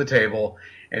nothing to the table.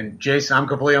 And Jason, I'm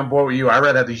completely on board with you. I'd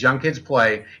rather have these young kids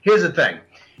play. Here's the thing: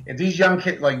 if these young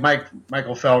kids like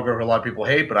Michael Felger, who a lot of people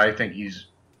hate, but I think he's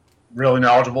really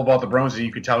knowledgeable about the Bruins, and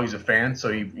you could tell he's a fan.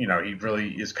 So he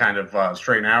really is kind of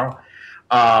straight now.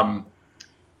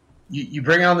 You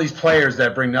bring on these players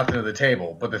that bring nothing to the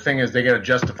table, but the thing is, they got to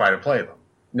justify to play them.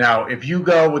 Now, if you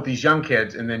go with these young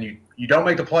kids and then you don't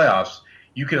make the playoffs,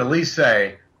 you can at least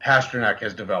say Pasternak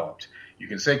has developed. You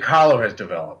can say Carlo has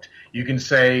developed. You can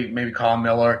say maybe Colin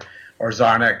Miller or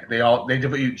Czarnik.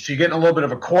 So you're getting a little bit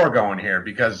of a core going here,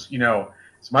 because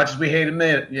as much as we hate to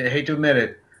admit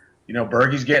it,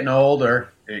 Bergey's getting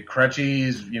older.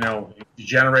 Krejci's,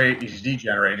 he's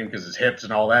degenerating because his hips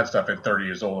and all that stuff at 30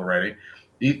 years old already.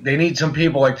 They need some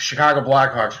people like the Chicago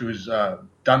Blackhawks, who's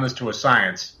done this to a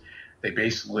science. They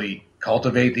basically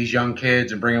cultivate these young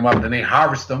kids and bring them up, and then they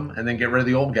harvest them and then get rid of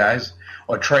the old guys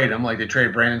or trade them. Like they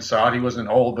traded Brandon Saad. He wasn't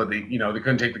old, but they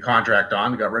couldn't take the contract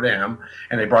on. They got rid of him,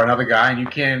 and they brought another guy,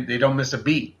 and they don't miss a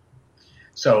beat.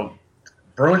 So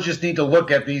Bruins just need to look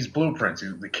at these blueprints.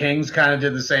 The Kings kind of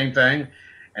did the same thing,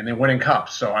 and they're winning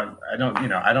cups. So I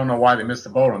don't know why they missed the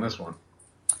boat on this one.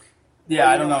 Yeah,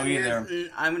 I don't know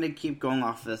either. I'm going to keep going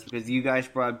off this because you guys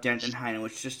brought up Danton Heinen,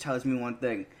 which just tells me one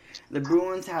thing. The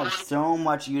Bruins have so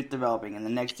much youth developing in the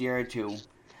next year or two.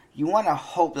 You want to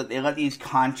hope that they let these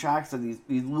contracts, or these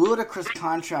ludicrous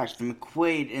contracts, the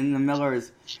McQuaid and the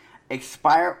Millers,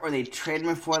 expire, or they trade them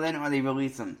before then, or they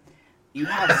release them. You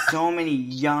have so many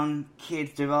young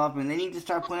kids developing. They need to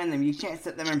start playing them. You can't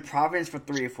set them in Providence for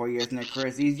 3 or 4 years in their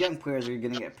careers. These young players are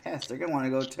going to get pissed. They're going to want to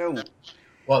go too.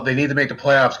 Well, they need to make the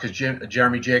playoffs because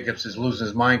Jeremy Jacobs is losing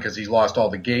his mind because he's lost all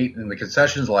the gate and the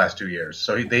concessions the last 2 years.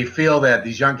 So they feel that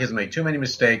these young kids make too many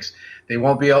mistakes. They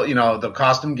won't be able, they'll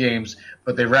cost them games,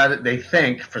 but they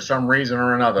think, for some reason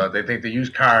or another, they think the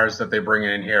used cars that they bring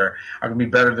in here are going to be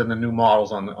better than the new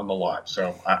models on the lot.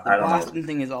 So I don't know. The Boston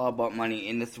thing is all about money,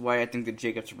 and that's why I think the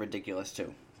Jacobs are ridiculous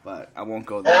too. But I won't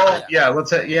go there. Oh, yeah,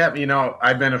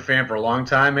 I've been a fan for a long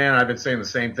time, man. I've been saying the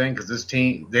same thing because this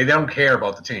team, they don't care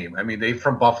about the team. I mean, they're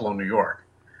from Buffalo, New York.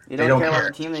 They don't care about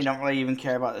the team. They don't really even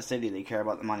care about the city. They care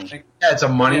about the money. Yeah, it's a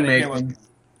money-making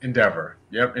endeavor.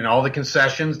 Yep, and all the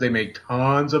concessions, they make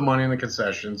tons of money in the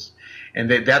concessions,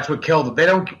 and that's what killed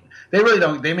them. They really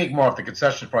don't. They make more off the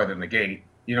concessions probably than the gate.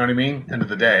 You know what I mean? End of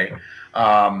the day,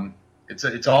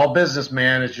 it's all business,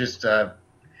 man. It's just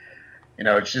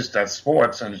it's just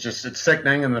sports, and it's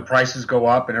sickening, and the prices go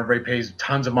up, and everybody pays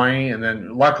tons of money, and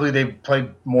then luckily they play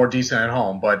more decent at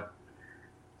home, but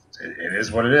it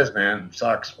is what it is, man. It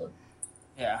sucks, but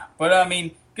yeah. But I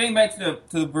mean, getting back to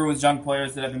the Bruins young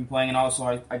players that have been playing, and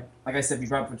also I like I said, we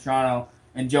brought up Vetrano,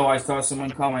 and Joe, I saw someone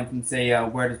comment and say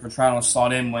where does Vetrano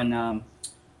slot in when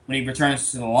he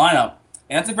returns to the lineup,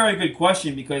 and that's a very good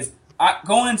question because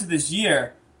going into this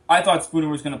year, I thought Spooner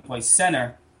was going to play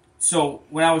center. So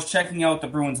when I was checking out the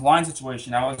Bruins line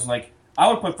situation, I was like, I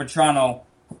would put Vetrano,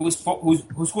 who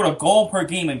scored a goal per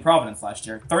game in Providence last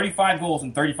year, 35 goals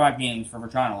in 35 games for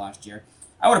Vetrano last year.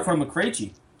 I would have put him with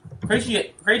Krejci.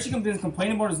 Krejci been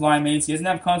complaining about his line mates. He doesn't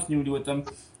have continuity with them,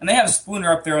 and they have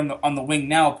Spooner up there on the wing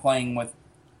now playing with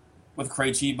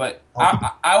Krejci. But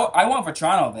I want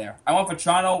Vetrano there. I want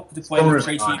Vetrano to play Spooner's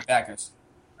with Krejci backers.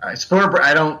 Spooner,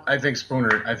 I think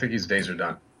Spooner. I think his days are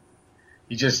done.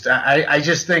 I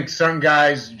just think some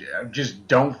guys just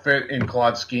don't fit in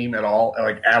Claude's scheme at all,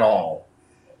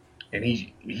 and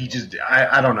he just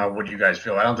I don't know what you guys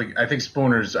feel. I think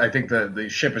Spooner's. I think the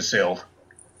ship is sailed.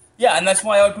 Yeah, and that's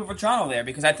why I would put Vetrano there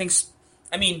because I think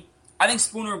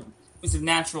Spooner is a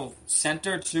natural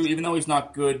center too, even though he's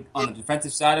not good on the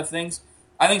defensive side of things.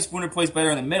 I think Spooner plays better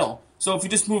in the middle. So if you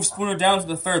just move Spooner down to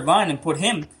the third line and put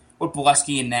him with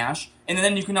Bolesky and Nash, and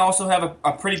then you can also have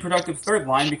a pretty productive third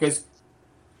line because.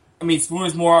 I mean,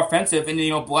 Spooner's more offensive, and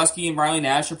Bolesky and Riley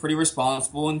Nash are pretty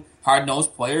responsible and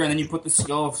hard-nosed player, and then you put the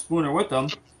skill of Spooner with them.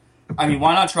 I mean,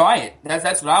 why not try it?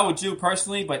 That's what I would do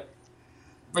personally, but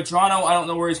Vetrano, I don't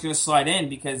know where he's going to slide in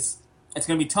because it's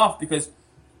going to be tough because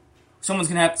someone's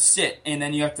going to have to sit, and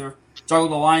then you have to juggle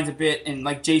the lines a bit, and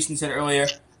like Jason said earlier,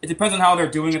 it depends on how they're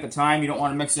doing at the time. You don't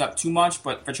want to mix it up too much,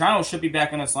 but Vetrano should be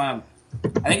back in this lineup,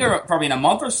 I think probably in a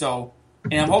month or so,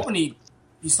 and I'm hoping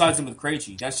he slides in with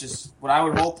Krejci. That's just what I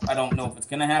would hope. I don't know if it's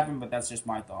going to happen, but that's just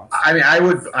my thoughts. I mean, I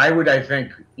would put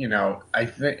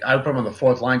him on the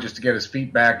fourth line just to get his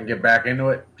feet back and get back into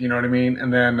it. You know what I mean?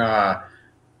 And then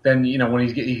when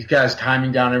he's got his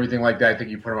timing down and everything like that, I think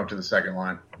you put him up to the second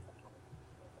line.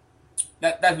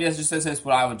 That's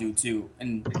what I would do too.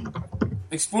 And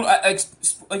like Spooner,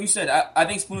 like you said, I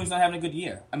think Spooner's not having a good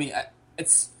year. I mean,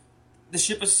 it's the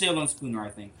ship has sailed on Spooner. I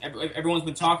think everyone's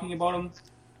been talking about him.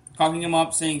 Talking him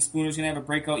up, saying Spooner's going to have a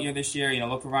breakout year this year.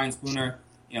 Look for Ryan Spooner.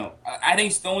 I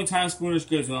think the only time Spooner's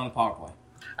good is when on the power play.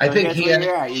 I think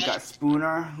you got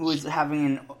Spooner, who is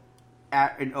having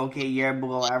an okay year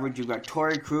below average. You've got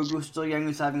Torrey Krug, who's still young,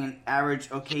 who's having an average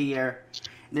okay year.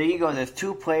 There you go. There's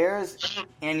two players,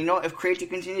 and if Krejci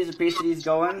continues the pace that he's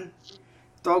going,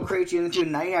 throw Krejci in the two.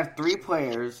 Now you have three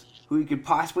players who you could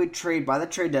possibly trade by the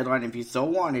trade deadline if you so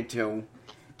wanted to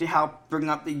help bring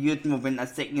up the youth movement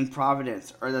that's sitting in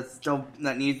Providence or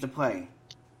that needs to play.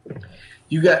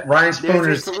 You got Ryan Spooner's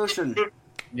There's a solution.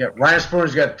 Yeah, Ryan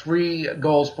Spooner's got 3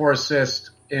 goals, 4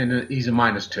 assists, and he's a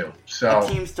 -2. So the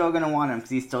team's still going to want him because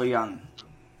he's still young.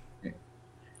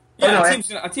 Yeah,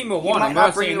 a team will want him. I'm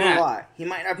not saying that. A lot. He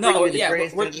might not bring you the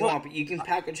greatest thing you want, but you can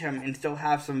package him and still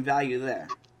have some value there.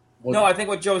 No, I think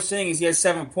what Joe's saying is he has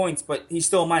 7 points, but he's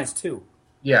still -2.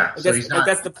 Yeah, so he's not.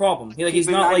 That's the problem. He's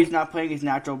not playing his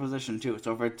natural position too.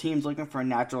 So if a team's looking for a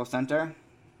natural center,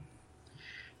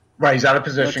 right, he's out of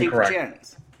position. Take correct. The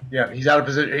chance. Yeah, he's out of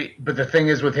position. But the thing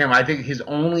is with him, I think his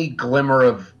only glimmer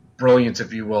of brilliance,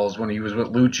 if you will, is when he was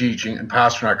with Lucic and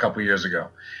Pastrnak a couple years ago.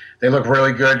 They look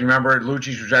really good. You remember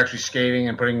Lucic was actually skating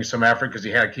and putting some effort because he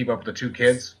had to keep up with the 2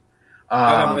 kids.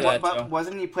 But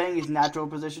wasn't he playing his natural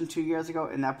position 2 years ago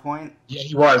in that point? Yeah,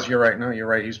 he was. You're right. No, you're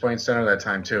right. He was playing center that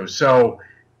time too. So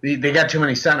they got too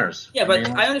many centers. Yeah, but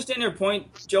I understand your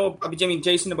point, Joe.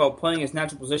 Jason, about playing his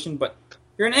natural position. But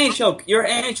you're an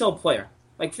NHL player.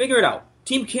 Like, figure it out.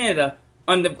 Team Canada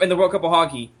in the World Cup of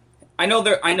Hockey. I know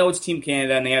it's Team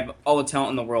Canada and they have all the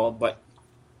talent in the world, but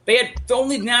they had the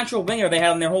only natural winger they had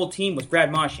on their whole team was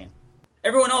Brad Marchand.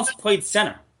 Everyone else played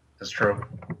center. That's true.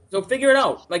 So figure it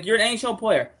out. Like, you're an NHL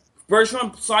player.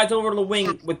 Bergeron slides over to the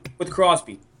wing with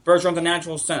Crosby. Bergeron's a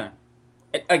natural center.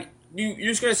 You're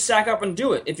just going to sack up and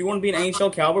do it. If you want to be an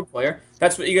NHL caliber player,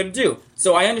 that's what you got to do.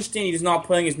 So I understand he's not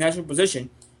playing his natural position,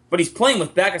 but he's playing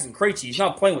with Backes and Krejci. He's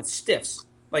not playing with stiffs.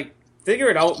 Like, figure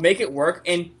it out, make it work,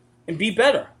 and be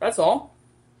better. That's all.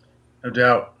 No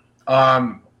doubt.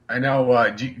 I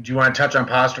know. Do you want to touch on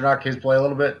Pastrnak, his play a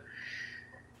little bit?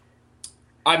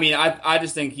 I mean, I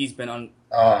just think he's been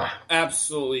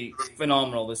absolutely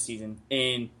phenomenal this season.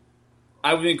 And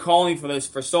I've been calling for this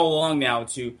for so long now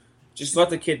to just let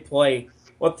the kid play.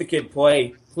 Let the kid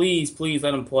play. Please, please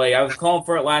let him play. I was calling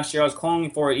for it last year. I was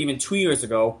calling for it even 2 years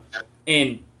ago.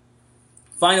 And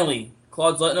finally,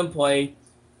 Claude's letting him play.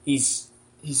 He's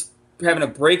having a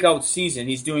breakout season.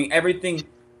 He's doing everything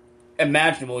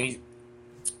imaginable. And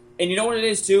you know what it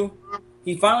is, too?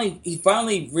 He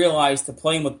finally realized to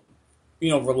play with,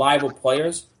 reliable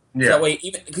players. Yeah. So that way,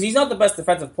 because he's not the best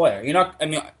defensive player.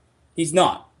 He's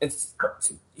not. It's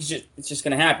just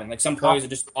going to happen. Like, some players are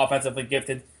just offensively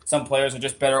gifted. Some players are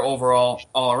just better overall,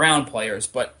 all-around players.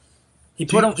 But he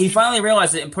finally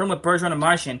realized it and put him with Bergeron and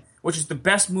Marchand, which is the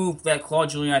best move that Claude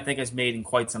Julien, I think, has made in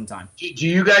quite some time. Do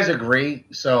you guys agree?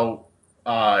 So,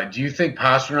 do you think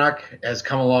Pastrnak has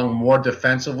come along more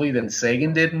defensively than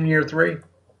Seguin did in year 3?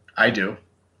 I do.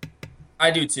 I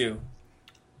do too.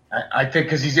 I think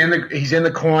because he's in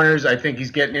the corners. I think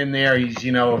he's getting in there. He's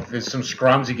if there's some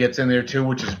scrums, he gets in there too,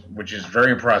 which is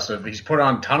very impressive. He's put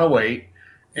on a ton of weight.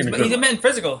 He's been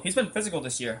physical. He's been physical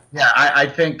this year. Yeah, I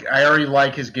think I already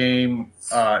like his game.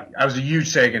 I was a huge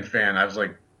Seguin fan. I was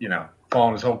like,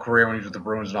 following his whole career when he was with the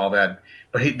Bruins and all that.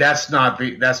 But that's not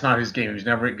his game. He's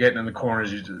never getting in the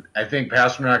corners. I think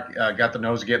Pastrnak got the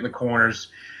nose to get in the corners.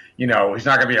 He's not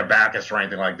going to be a Backes or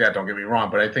anything like that. Don't get me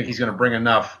wrong, but I think he's going to bring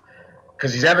enough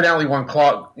because he's evidently won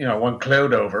Claude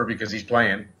over because he's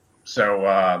playing.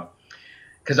 So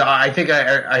because I think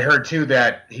I heard too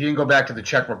that he didn't go back to the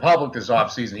Czech Republic this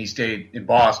offseason. He stayed in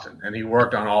Boston and he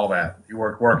worked on all that. He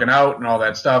working out and all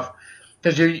that stuff.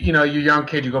 Because you're young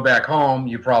kid, you go back home,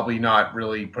 you're probably not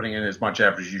really putting in as much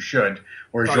effort as you should.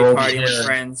 Whereas you're over here, with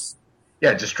friends.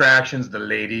 Yeah, distractions, the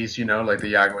ladies, like the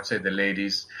Yaga would say, the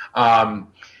ladies.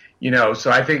 So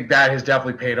I think that has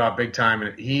definitely paid off big time,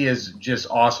 and he is just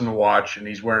awesome to watch. And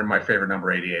he's wearing my favorite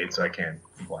number 88, so I can't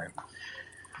complain.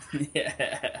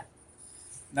 Yeah,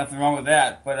 nothing wrong with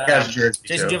that. But Jason,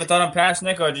 do you have a thought on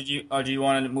Pastrnak, or do you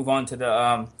want to move on to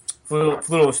the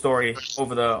Fluto story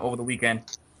over the weekend?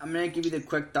 I'm going to give you the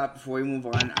quick thought before we move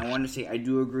on. I want to say I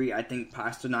do agree. I think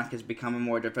Pastrnak has become a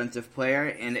more defensive player,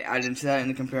 and add into that in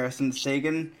the comparison to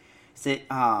Seguin.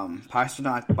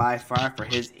 Pastrnak, by far, for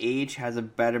his age, has a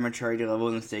better maturity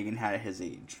level than Seguin had at his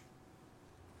age.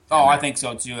 Oh, I think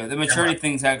so, too. The maturity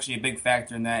thing is actually a big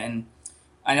factor in that, and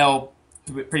I know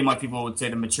pretty much people would say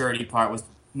the maturity part was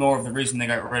more of the reason they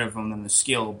got rid of him than the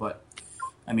skill, but,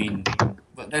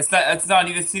 that's not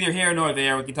either here nor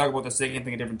there. We can talk about the Seguin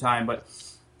thing at a different time, but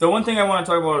the one thing I want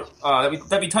to talk about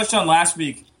that we touched on last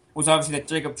week was obviously that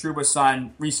Jacob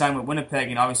Trouba re-signed with Winnipeg,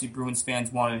 and obviously Bruins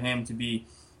fans wanted him to be,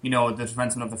 the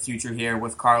defenseman of the future here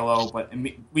with Carlo, but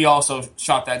we also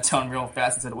shot that down real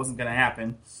fast and said it wasn't going to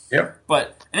happen. Yep.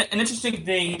 But an interesting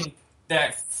thing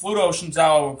that Fluto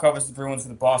Shinzawa, who covers the Bruins for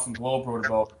the Boston Globe, wrote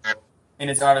about in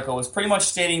his article was pretty much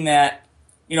stating that,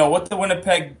 what the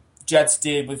Winnipeg Jets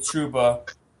did with Trouba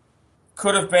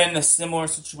could have been a similar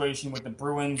situation with the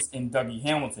Bruins and Dougie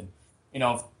Hamilton.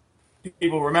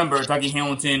 People remember Dougie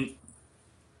Hamilton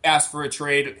asked for a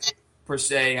trade, per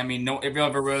se. It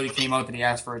never really came out that he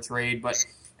asked for a trade, but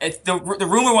the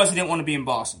rumor was he didn't want to be in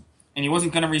Boston, and he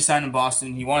wasn't going to re-sign in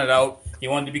Boston. He wanted out. He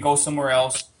wanted to go somewhere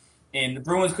else, and the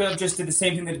Bruins could have just did the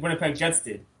same thing that the Winnipeg Jets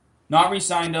did. Not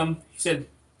re-signed him. He said,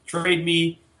 trade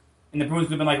me, and the Bruins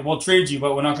would have been like, we'll trade you,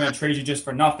 but we're not going to trade you just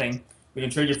for nothing. We can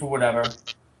trade you for whatever.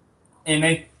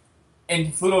 And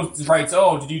Fluto writes,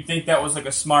 did you think that was like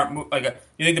a smart move?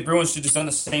 You think the Bruins should have done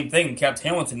the same thing and kept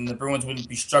Hamilton, and the Bruins wouldn't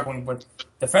be struggling with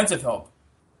defensive help?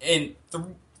 And the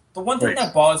one thing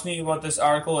that bothers me about this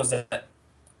article is that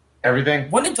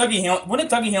everything. When did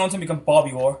Dougie Hamilton become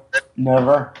Bobby Orr?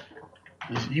 Never.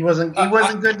 He wasn't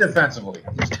good defensively.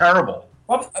 He was terrible.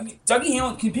 Dougie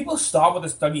Hamilton. Can people stop with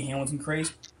this Dougie Hamilton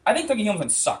craze? I think Dougie Hamilton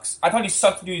sucks. I thought he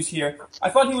sucked when he was here. I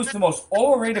thought he was the most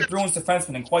overrated Bruins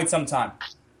defenseman in quite some time.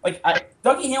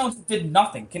 Dougie Hamilton did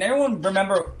nothing. Can everyone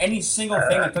remember any single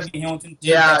thing that Dougie Hamilton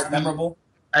did that's memorable?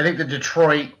 I think the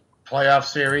Detroit playoff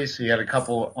series. He had a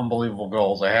couple unbelievable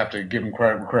goals. I have to give him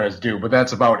credit where credit's due, but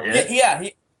that's about it. Yeah,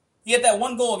 he had that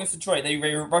one goal against Detroit. They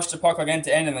rushed the puck like end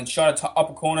to end and then shot it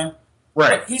upper corner.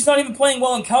 Right. But he's not even playing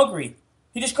well in Calgary.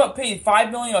 He just got paid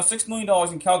 $5 million or $6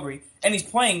 million in Calgary, and he's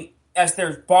playing as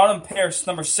their bottom pair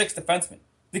number 6 defenseman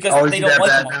because they don't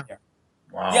like him out there.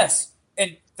 Wow. Yes,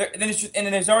 and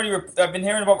then there's already I've been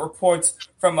hearing about reports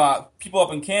from people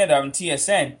up in Canada and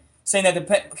TSN saying that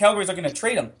the Calgary's are going to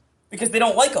trade him because they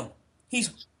don't like him.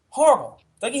 He's horrible.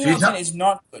 Dougie Hamilton is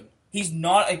not good. He's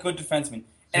not a good defenseman,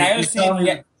 and I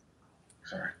understand.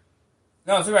 Sorry.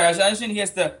 No, it's all right. I understand he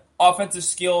has the offensive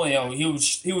skill. You know,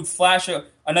 he would flash a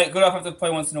good offensive play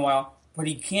once in a while, but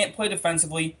he can't play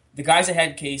defensively. The guy's a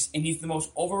head case, and he's the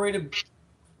most overrated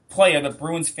player the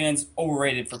Bruins fans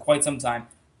overrated for quite some time.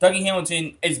 Dougie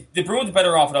Hamilton is the Bruins are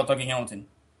better off without Dougie Hamilton.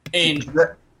 And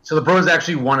so the Bruins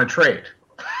actually won a trade.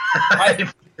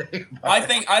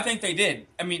 I think they did.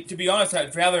 I mean, to be honest,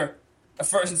 I'd rather a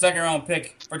first and second round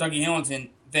pick for Dougie Hamilton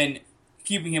than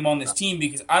keeping him on this team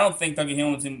because I don't think Dougie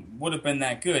Hamilton would have been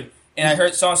that good. And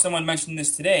I saw someone mention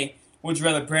this today. Would you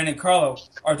rather Brandon Carlo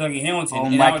or Dougie Hamilton? Oh,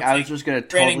 Mike, I was just going to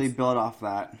totally build off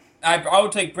that. I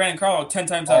would take Brandon Carlo 10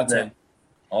 times out of 10.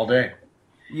 All day.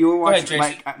 You were watching,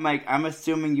 Mike, I'm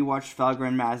assuming you watched Felger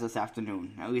and Maz this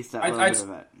afternoon. At least that little bit of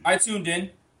it. I tuned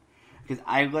in. Because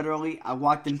I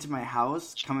walked into my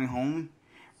house coming home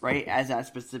right as that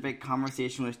specific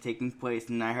conversation was taking place,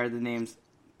 and I heard the names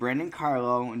Brandon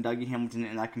Carlo and Dougie Hamilton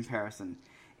in that comparison.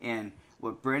 And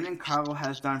what Brandon Carlo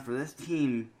has done for this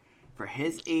team, for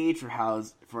his age,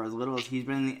 for as little as he's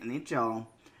been in the NHL,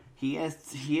 he has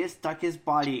stuck his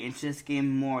body into this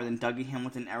game more than Dougie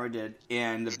Hamilton ever did.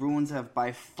 And the Bruins have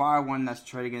by far won that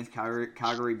trade against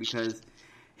Calgary because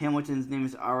Hamilton's name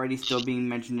is already still being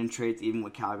mentioned in trades even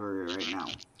with Calgary right now.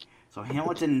 So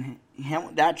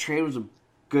that trade was a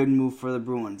good move for the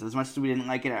Bruins. As much as we didn't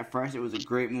like it at first, it was a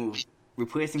great move.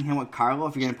 Replacing him with Carlo,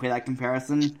 if you're going to play that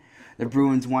comparison, the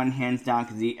Bruins won hands down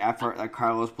because the effort that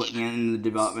Carlo's putting in the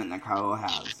development that Carlo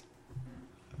has.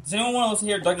 Does anyone want to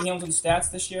hear Dougie Hamilton's stats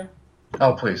this year?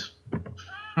 Oh, please.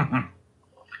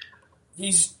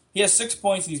 He has 6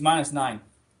 points and he's -9.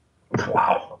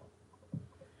 Wow.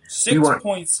 6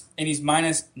 points and he's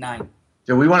 -9.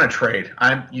 Dude, we want to trade.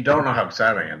 You don't know how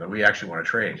excited I am that we actually want to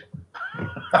trade.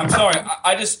 I'm sorry.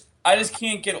 I just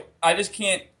can't get. I just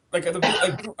can't. Like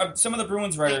some of the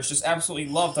Bruins writers just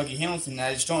absolutely love Dougie Hamilton, and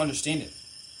I just don't understand it.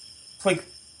 Like,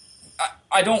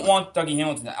 I don't want Dougie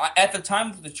Hamilton. At the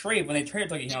time of the trade, when they traded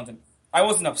Dougie Hamilton, I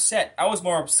wasn't upset. I was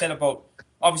more upset about,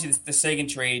 obviously, the Sagan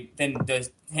trade than the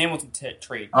Hamilton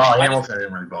trade. Oh, Hamilton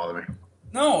didn't really bother me.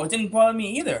 No, it didn't bother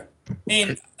me either.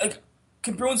 And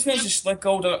can Bruins fans just let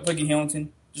go of Dougie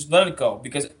Hamilton? Just let it go,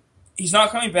 because he's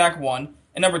not coming back, one,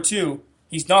 and number two,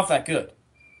 he's not that good.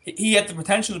 He had the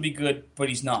potential to be good, but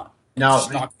he's not. It's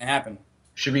just not going to happen.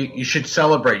 You should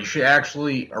celebrate. You should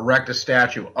actually erect a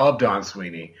statue of Don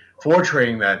Sweeney for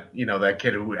trading that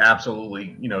kid who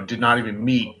absolutely did not even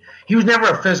meet. He was never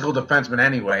a physical defenseman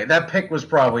anyway. That pick was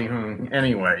probably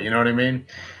anyway. You know what I mean?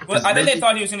 Well, I think they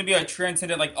thought he was going to be a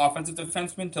transcendent offensive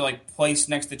defenseman to place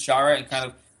next to Chara and kind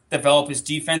of develop his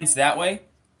defense that way.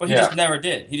 But he just never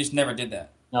did. He just never did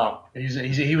that. No,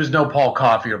 he was no Paul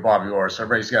Coffey or Bobby Orr, so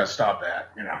everybody's got to stop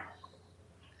that,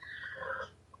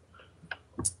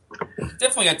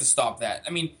 Definitely have to stop that. I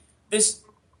mean, it's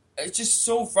just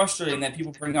so frustrating that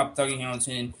people bring up Dougie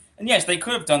Hamilton. And yes, they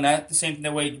could have done that, the same thing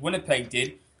the way Winnipeg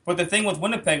did. But the thing with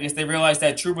Winnipeg is they realized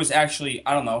that Trouba was actually,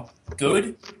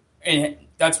 good. And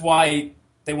that's why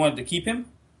they wanted to keep him.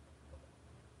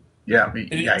 Yeah, they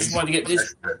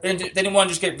didn't want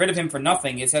to just get rid of him for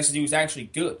nothing. It's actually he was actually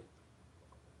good.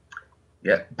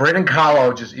 Yeah, Brandon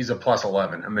Carlo he's a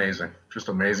 +11. Amazing. Just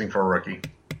amazing for a rookie.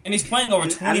 And he's playing over 20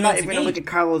 minutes a game. I'm not even going to look at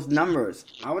Carlo's numbers.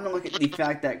 I want to look at the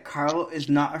fact that Carlo is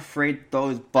not afraid to throw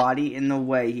his body in the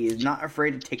way. He is not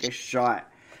afraid to take a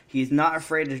shot. He's not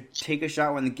afraid to take a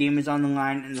shot when the game is on the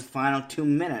line in the final 2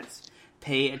 minutes.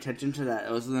 Pay attention to that.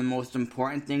 Those are the most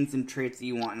important things and traits that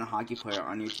you want in a hockey player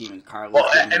on your team. And Carlo. Well,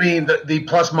 I mean, the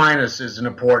plus-minus is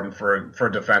important for a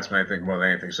defenseman, I think, more than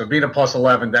anything. So being a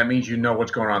 +11, that means you know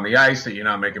what's going on the ice, that you're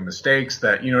not making mistakes,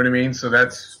 that you know what I mean? So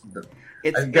that's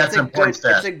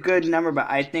a good number, but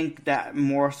I think that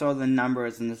more so than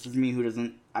numbers, and this is me who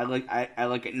doesn't – I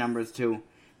look at numbers too,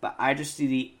 but I just see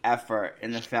the effort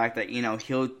and the fact that,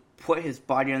 he'll put his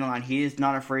body on the line. He is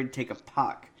not afraid to take a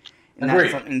puck. And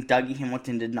that's something Dougie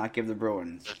Hamilton did not give the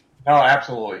Bruins. No,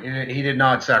 absolutely. He did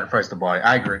not sacrifice the body.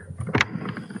 I agree.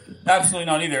 Absolutely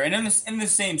not either. And in the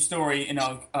same story,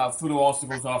 Fudo also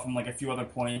goes off on a few other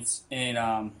points. And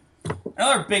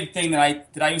another big thing that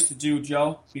I used to do,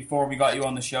 Joe, before we got you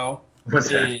on the show, What's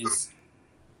that? is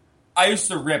I used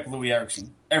to rip Louis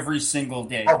Erickson every single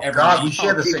day. Oh, every God, week. we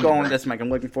share the Keep same going brain. with this, Mike. I'm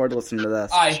looking forward to listening to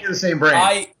this. We share the same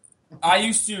brain. I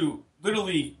used to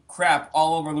literally crap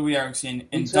all over Louis Erickson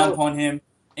and Me too. dump on him,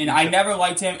 and I never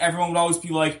liked him. Everyone would always be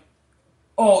like,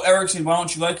 "Oh, Erickson, why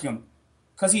don't you like him?"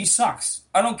 Because he sucks.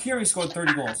 I don't care if he scored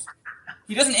 30 goals.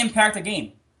 He doesn't impact a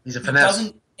game. He's a He finesse.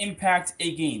 doesn't impact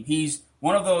a game. He's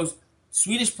one of those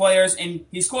Swedish players, and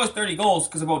he scores 30 goals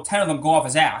because about 10 of them go off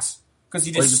his ass because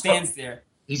he Well, just stands there.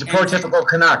 He's a And- prototypical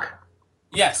Canuck.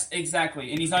 Yes,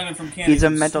 exactly, and he's not even from Canada. He's a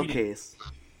from mental Sweden. case.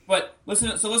 But listen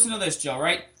to this, Joe.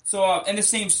 Right? So in the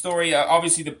same story,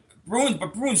 obviously the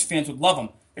Bruins fans would love him.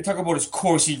 They talk about his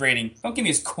Corsi rating. Don't give me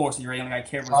his Corsi rating like I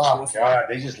care about his Oh, Corsi. God.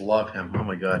 They just love him. Oh,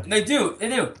 my God. They do.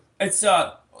 It's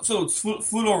so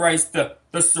Fluto writes the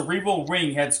cerebral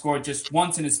ring had scored just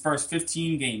once in his first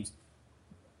 15 games.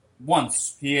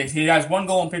 Once he has one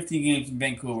goal in 15 games in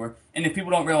Vancouver, and if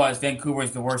people don't realize, Vancouver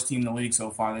is the worst team in the league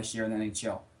so far this year in the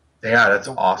NHL. Yeah, that's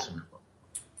awesome.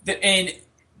 And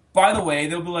by the way,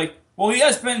 they'll be like, well, he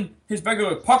has been his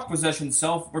regular puck possession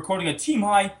self, recording a team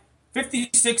high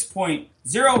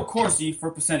 56.0 Corsi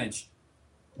for percentage.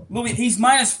 Louis, he's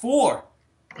 -4.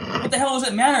 What the hell does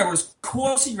it matter? It was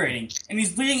Corsi rating, and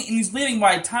he's leading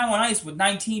by time on ice with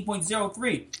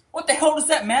 19.03. What the hell does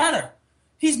that matter?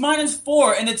 He's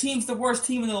 -4, and the team's the worst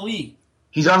team in the league.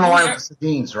 He's on the line with the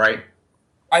Sedins, right?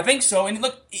 I think so. And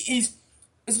look, this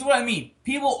is what I mean.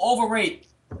 People overrate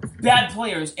bad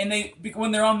players, and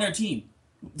when they're on their team.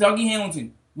 Dougie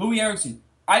Hamilton, Louis Erickson.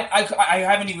 I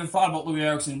haven't even thought about Louis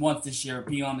Erickson once this year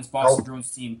being on this Boston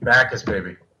Bruins team. Backus,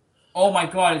 baby. Oh my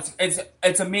God,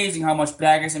 it's amazing how much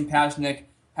Baggers and Pashnik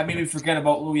have made me forget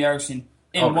about Louis Erickson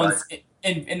in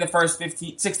the first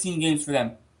 16 games for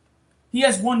them. He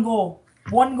has one goal,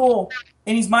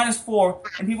 and he's -4.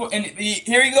 And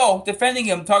here you go, defending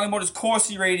him, talking about his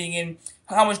Corsi rating and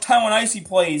how much time on ice he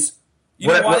plays. You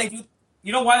know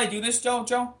why they do this, Joe?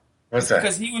 What's that?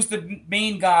 Because he was the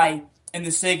main guy in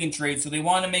the Sagan trade, so they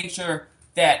wanted to make sure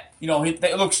that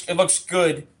that it looks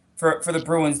good for the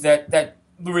Bruins that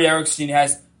Louis Erickson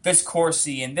has this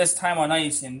Corsi and this time on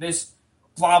ice and this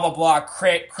blah blah blah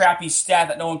crappy stat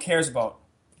that no one cares about.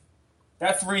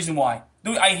 That's the reason why.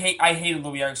 I hated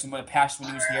Louis Erickson with a passion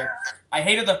when he was here. I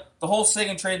hated the whole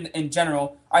Sagan trade in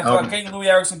general. I thought getting Louis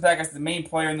Erickson back as the main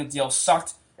player in the deal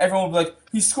sucked. Everyone would be like,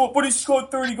 he scored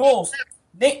 30 goals.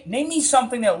 Name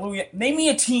me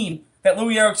a team that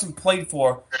Louis Erickson played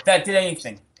for that did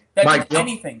anything. Mike, did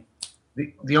anything.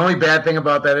 The only bad thing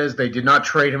about that is they did not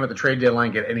trade him at the trade deadline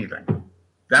and get anything.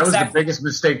 That was the biggest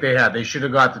mistake they had. They should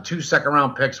have got the 2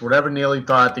 second-round picks, whatever Neely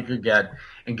thought they could get,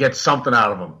 and get something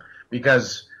out of them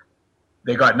because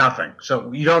they got nothing.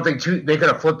 So you don't think they could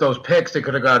have flipped those picks? They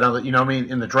could have got another,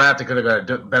 in the draft they could have got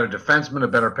a better defenseman, a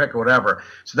better pick, or whatever.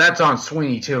 So that's on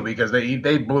Sweeney too because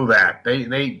they blew that.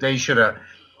 They should have.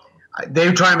 They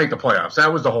were trying to make the playoffs.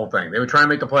 That was the whole thing. They were trying to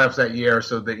make the playoffs that year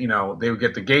so that they would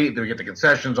get the gate, they would get the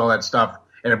concessions, all that stuff,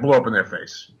 and it blew up in their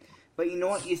face. But you know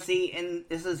what you see, and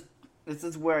this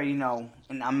is where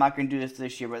and I'm not going to do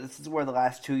this year, but this is where the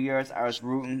last 2 years I was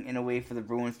rooting in a way for the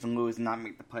Bruins to lose and not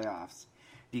make the playoffs,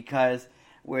 because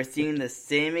we're seeing the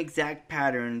same exact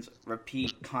patterns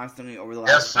repeat constantly over the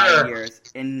last 5 years,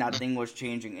 and nothing was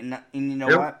changing. And you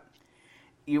know what?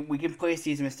 We can place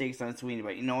these mistakes on Sweeney,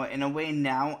 but you know what? In a way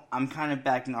now, I'm kind of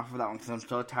backing off of that one because I'm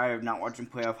so tired of not watching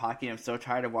playoff hockey. I'm so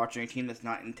tired of watching a team that's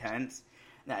not intense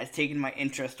that it's taken my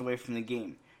interest away from the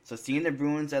game. So seeing the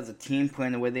Bruins as a team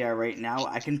playing the way they are right now,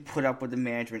 I can put up with the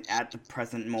management at the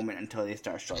present moment until they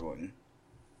start struggling.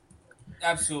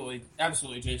 Absolutely,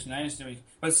 Jason. I understand.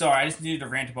 But sorry, I just needed to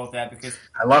rant about that because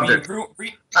I loved it.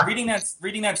 Reading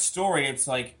that story, it's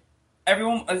like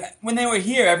everyone when they were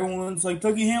here, everyone was like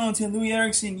Dougie Hamilton, Louis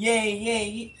Erickson,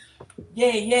 yay,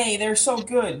 they're so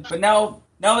good. But now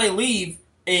they leave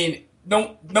and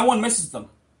no one misses them.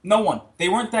 No one. They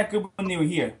weren't that good when they were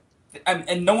here,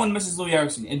 and no one misses Louis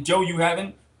Erickson. And Joe, you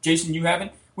haven't. Jason, you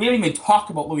haven't. We haven't even talked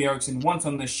about Louis Erickson once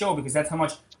on this show because that's how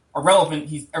much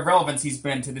irrelevance he's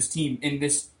been to this team in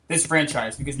this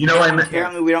franchise. Because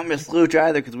apparently we don't miss Luch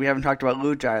either because we haven't talked about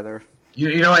Luch either.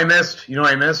 You know I missed.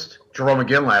 Jerome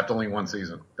McGinn left only one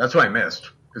season. That's what I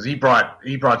missed because he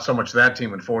brought so much to that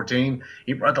team in 2014.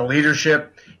 He brought the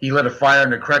leadership. He lit a fire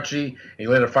into Krejci. He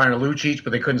lit a fire into Lucic,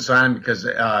 but they couldn't sign him because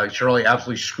Shirley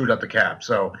absolutely screwed up the cap.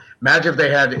 So imagine if they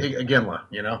had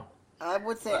Iginla, I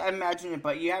would say I imagine it,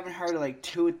 but you haven't heard like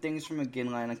 2 things from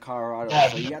McGinley in Colorado,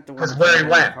 so you have to work where he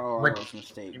went.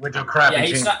 Mistake. He went to a crappy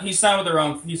team. He signed with the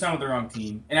wrong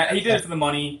team, and he did it for the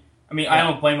money. I mean, I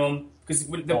don't blame him because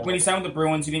when he signed with the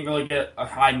Bruins, he didn't really get a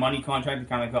high money contract. He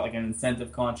kind of got like an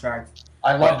incentive contract.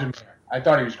 I loved him. I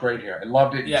thought he was great here. I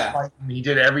loved it. Yeah. He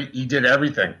did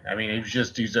everything. I mean,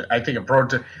 I think a pro.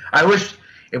 I wish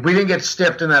if we didn't get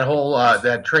stiffed in that whole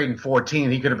that trade in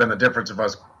 14, he could have been the difference of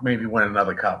us maybe winning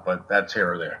another cup. But that's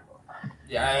here or there.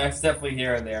 Yeah, it's definitely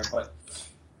here or there. But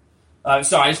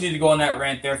sorry, I just need to go on that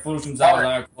rant there. Flush comes out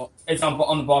article. It's on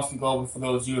the Boston Globe for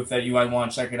those of you that you might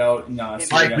want to check it out. No,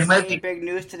 we might be big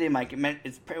news today, Mike.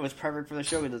 It was perfect for the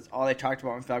show because it's all I talked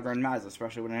about in Falcon and Maz,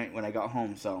 especially when I got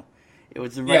home. So it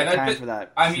was the right time for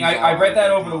that. I mean, I read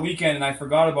that over the weekend and I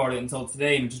forgot about it until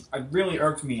today, and it really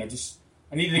irked me.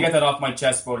 I needed to get that off my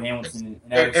chest about Hamilton.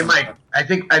 And Mike, I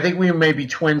think we may be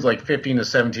twins, like 15 to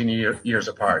 17 years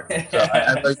apart. So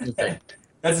I like to think.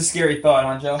 That's a scary thought,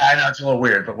 huh, Joe? I know it's a little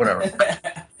weird, but whatever.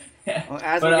 Well,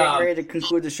 as we get ready to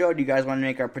conclude the show, do you guys want to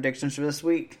make our predictions for this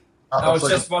week? I was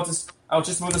just about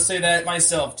to say that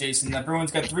myself, Jason. The Bruins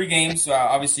got 3 games. So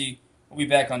obviously, we'll be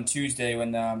back on Tuesday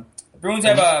when the Bruins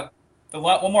have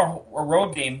one more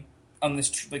road game on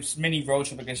this mini road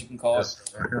trip, I guess you can call it.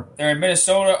 They're in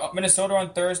Minnesota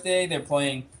on Thursday. They're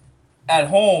playing at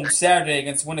home Saturday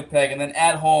against Winnipeg, and then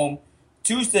at home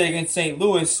Tuesday against St.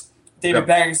 Louis. David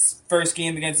Bagger's first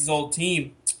game against his old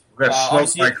team.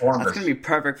 That's going to be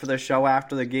perfect for the show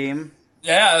after the game.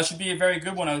 Yeah, that should be a very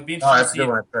good one. I would be interested to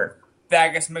see if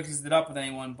Baggers mixes it up with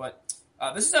anyone. But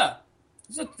this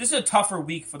is a tougher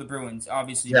week for the Bruins,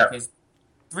 obviously, because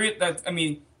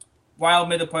Wild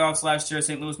made the playoffs last year.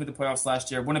 St. Louis made the playoffs last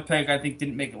year. Winnipeg, I think,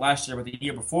 didn't make it last year, but the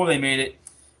year before they made it,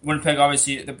 Winnipeg,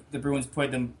 obviously, the Bruins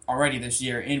played them already this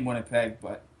year in Winnipeg,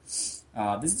 but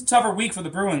this is a tougher week for the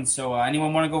Bruins, so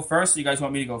anyone want to go first, or you guys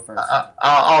want me to go first?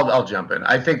 I'll jump in.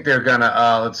 I think they're going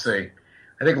to, let's see,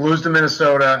 I think lose to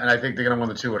Minnesota, and I think they're going to win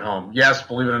the 2 at home. Yes,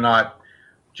 believe it or not,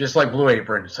 just like Blue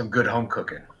Apron, some good home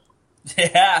cooking.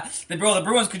 Yeah, the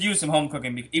Bruins could use some home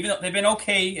cooking, even though they've been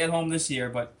okay at home this year,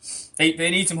 but they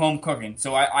need some home cooking,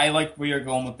 so I like where you're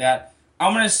going with that.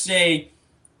 I'm going to say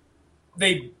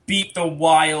they beat the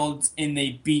Wild and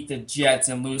they beat the Jets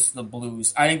and lose to the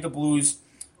Blues. I think the Blues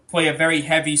play a very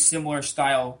heavy, similar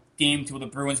style game to what the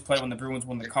Bruins play when the Bruins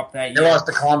won the Cup that year. They lost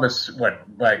to Columbus.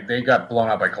 They got blown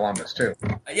out by Columbus, too.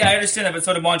 Yeah, I understand that, but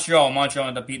so did Montreal. Montreal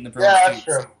ended up beating the Bruins. Yeah, that's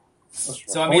true.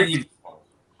 So, I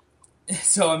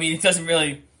mean, it doesn't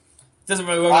really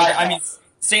work. I mean,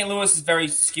 St. Louis is very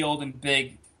skilled and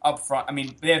big up front. I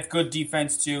mean, they have good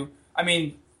defense, too. I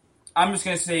mean, I'm just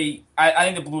going to say, I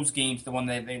think the Blues game's the one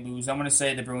that they lose. I'm going to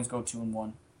say the Bruins go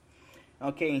 2-1.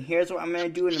 Okay, and here's what I'm going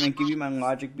to do, and I'm going to give you my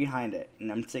logic behind it.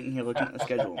 And I'm sitting here looking at the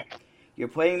schedule. You're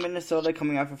playing Minnesota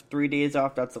coming off of 3 days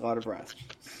off. That's a lot of rest.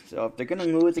 So if they're going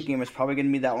to lose a game, it's probably going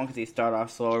to be that one because they start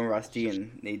off slow and rusty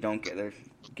and they don't get their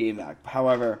game back.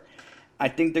 However, I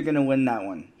think they're going to win that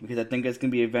one because I think it's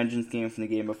going to be a vengeance game from the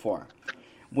game before.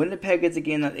 Winnipeg is a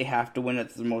game that they have to win.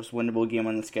 It's the most winnable game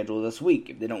on the schedule this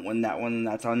week. If they don't win that one, then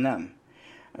that's on them.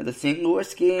 The St.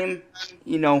 Louis game,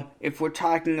 if we're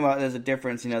talking about there's a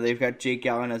difference, they've got Jake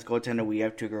Allen as goaltender. We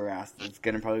have Tuukka Rask. It's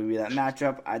going to probably be that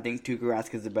matchup. I think Tuukka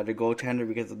Rask is a better goaltender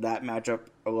because of that matchup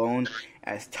alone.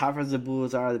 As tough as the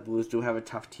Blues are, the Blues do have a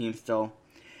tough team still.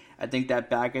 I think that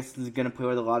Backes is going to play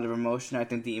with a lot of emotion. I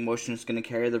think the emotion is going to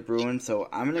carry the Bruins. So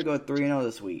I'm going to go 3-0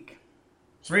 this week.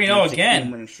 3-0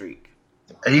 again? Winning streak.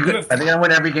 Are you good? I think I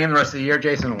win every game the rest of the year,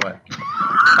 Jason. What?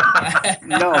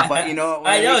 No, but when I know,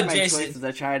 make my Jason. choices,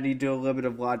 I try to do a little bit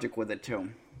of logic with it too.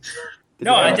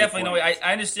 No, I definitely know. I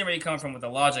understand where you're coming from with the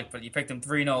logic, but you picked them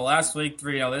 3-0 last week,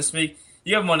 3-0 this week.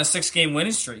 You have them on a 6-game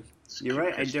winning streak. You're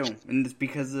right, I do, and it's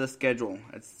because of the schedule.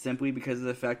 It's simply because of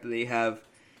the fact that they have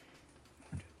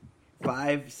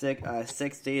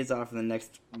 6 days off in the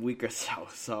next week or so.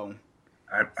 So.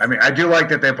 I mean, I do like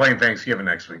that they're playing Thanksgiving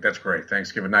next week. That's great.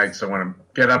 Thanksgiving night. So when I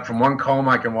get up from one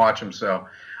coma, I can watch them. So,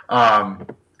 all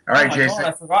right,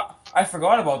 Jason. God, I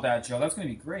forgot about that, Joe. That's going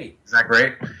to be great. Is that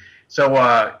great?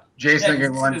 So, Jason,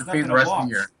 you're going to feed the rest of the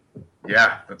year.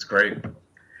 Yeah, that's great.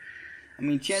 I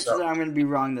mean, chances are I'm going to be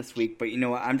wrong this week, but you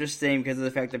know what? I'm just saying because of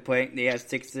the fact that they have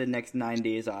 6 of the next 9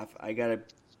 days off.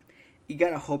 You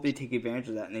gotta hope they take advantage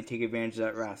of that, and they take advantage of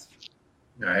that rest.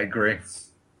 Yeah, I agree.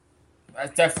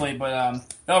 Definitely, but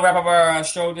that'll wrap up our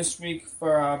show this week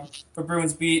for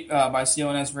Bruins Beat by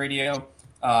CLNS Radio.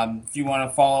 If you want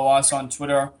to follow us on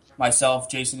Twitter, myself,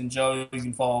 Jason, and Joe, you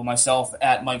can follow myself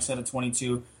at MikeSutter22.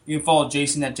 You can follow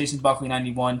Jason at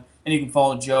JasonBuckley91, and you can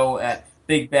follow Joe at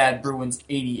Big Bad Bruins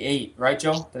 88. Right,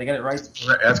 Joe? Did I get it right?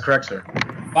 That's correct, sir.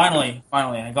 Finally,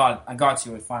 I got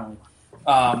to it. Finally.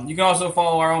 You can also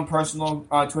follow our own personal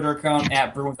Twitter account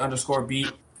at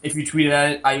Bruins_beat. If you tweet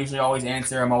at it, I usually always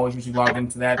answer. I'm always usually logged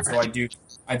into that, so I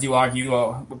do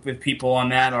argue with people on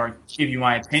that or give you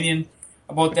my opinion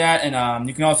about that. And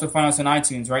you can also find us on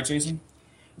iTunes, right, Jason?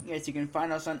 Yes, you can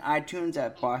find us on iTunes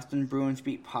at Boston Bruins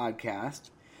Beat Podcast.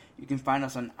 You can find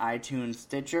us on iTunes,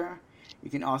 Stitcher. You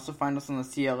can also find us on the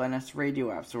CLNS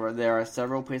radio app, so there are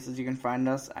several places you can find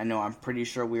us. I know I'm pretty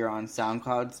sure we are on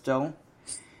SoundCloud still.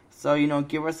 So,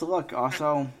 give us a look.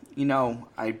 Also,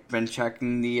 I've been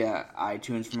checking the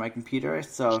iTunes for my computer,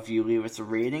 so if you leave us a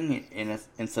rating and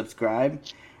subscribe,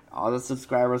 all the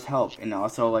subscribers help. And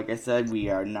also, like I said, we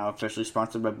are now officially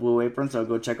sponsored by Blue Apron, so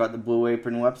go check out the Blue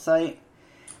Apron website.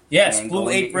 Yes, Blue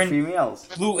Apron. Free meals.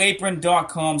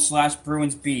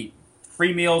 BlueApron.com/BruinsBeat.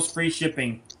 Free meals, free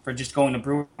shipping for just going to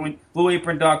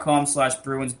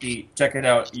BlueApron.com/BruinsBeat. Check it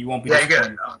out. You won't be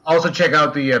disappointed. Also check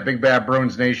out the Big Bad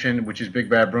Bruins Nation, which is Big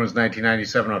Bad Bruins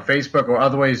 1997 on Facebook, or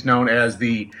otherwise known as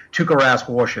the Tukarask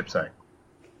Warship site.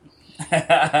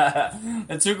 The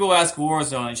Tukarask War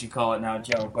Zone, as you call it now,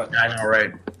 Joe. But I know,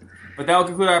 right? But that will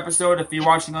conclude our episode. If you're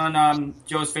watching on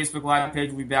Joe's Facebook Live page,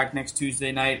 we'll be back next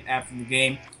Tuesday night after the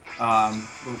game.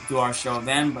 We'll do our show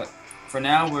then. But for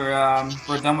now, we're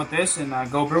done with this, and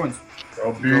go Bruins.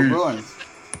 Go Bruins. Go Bruins.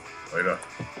 Later.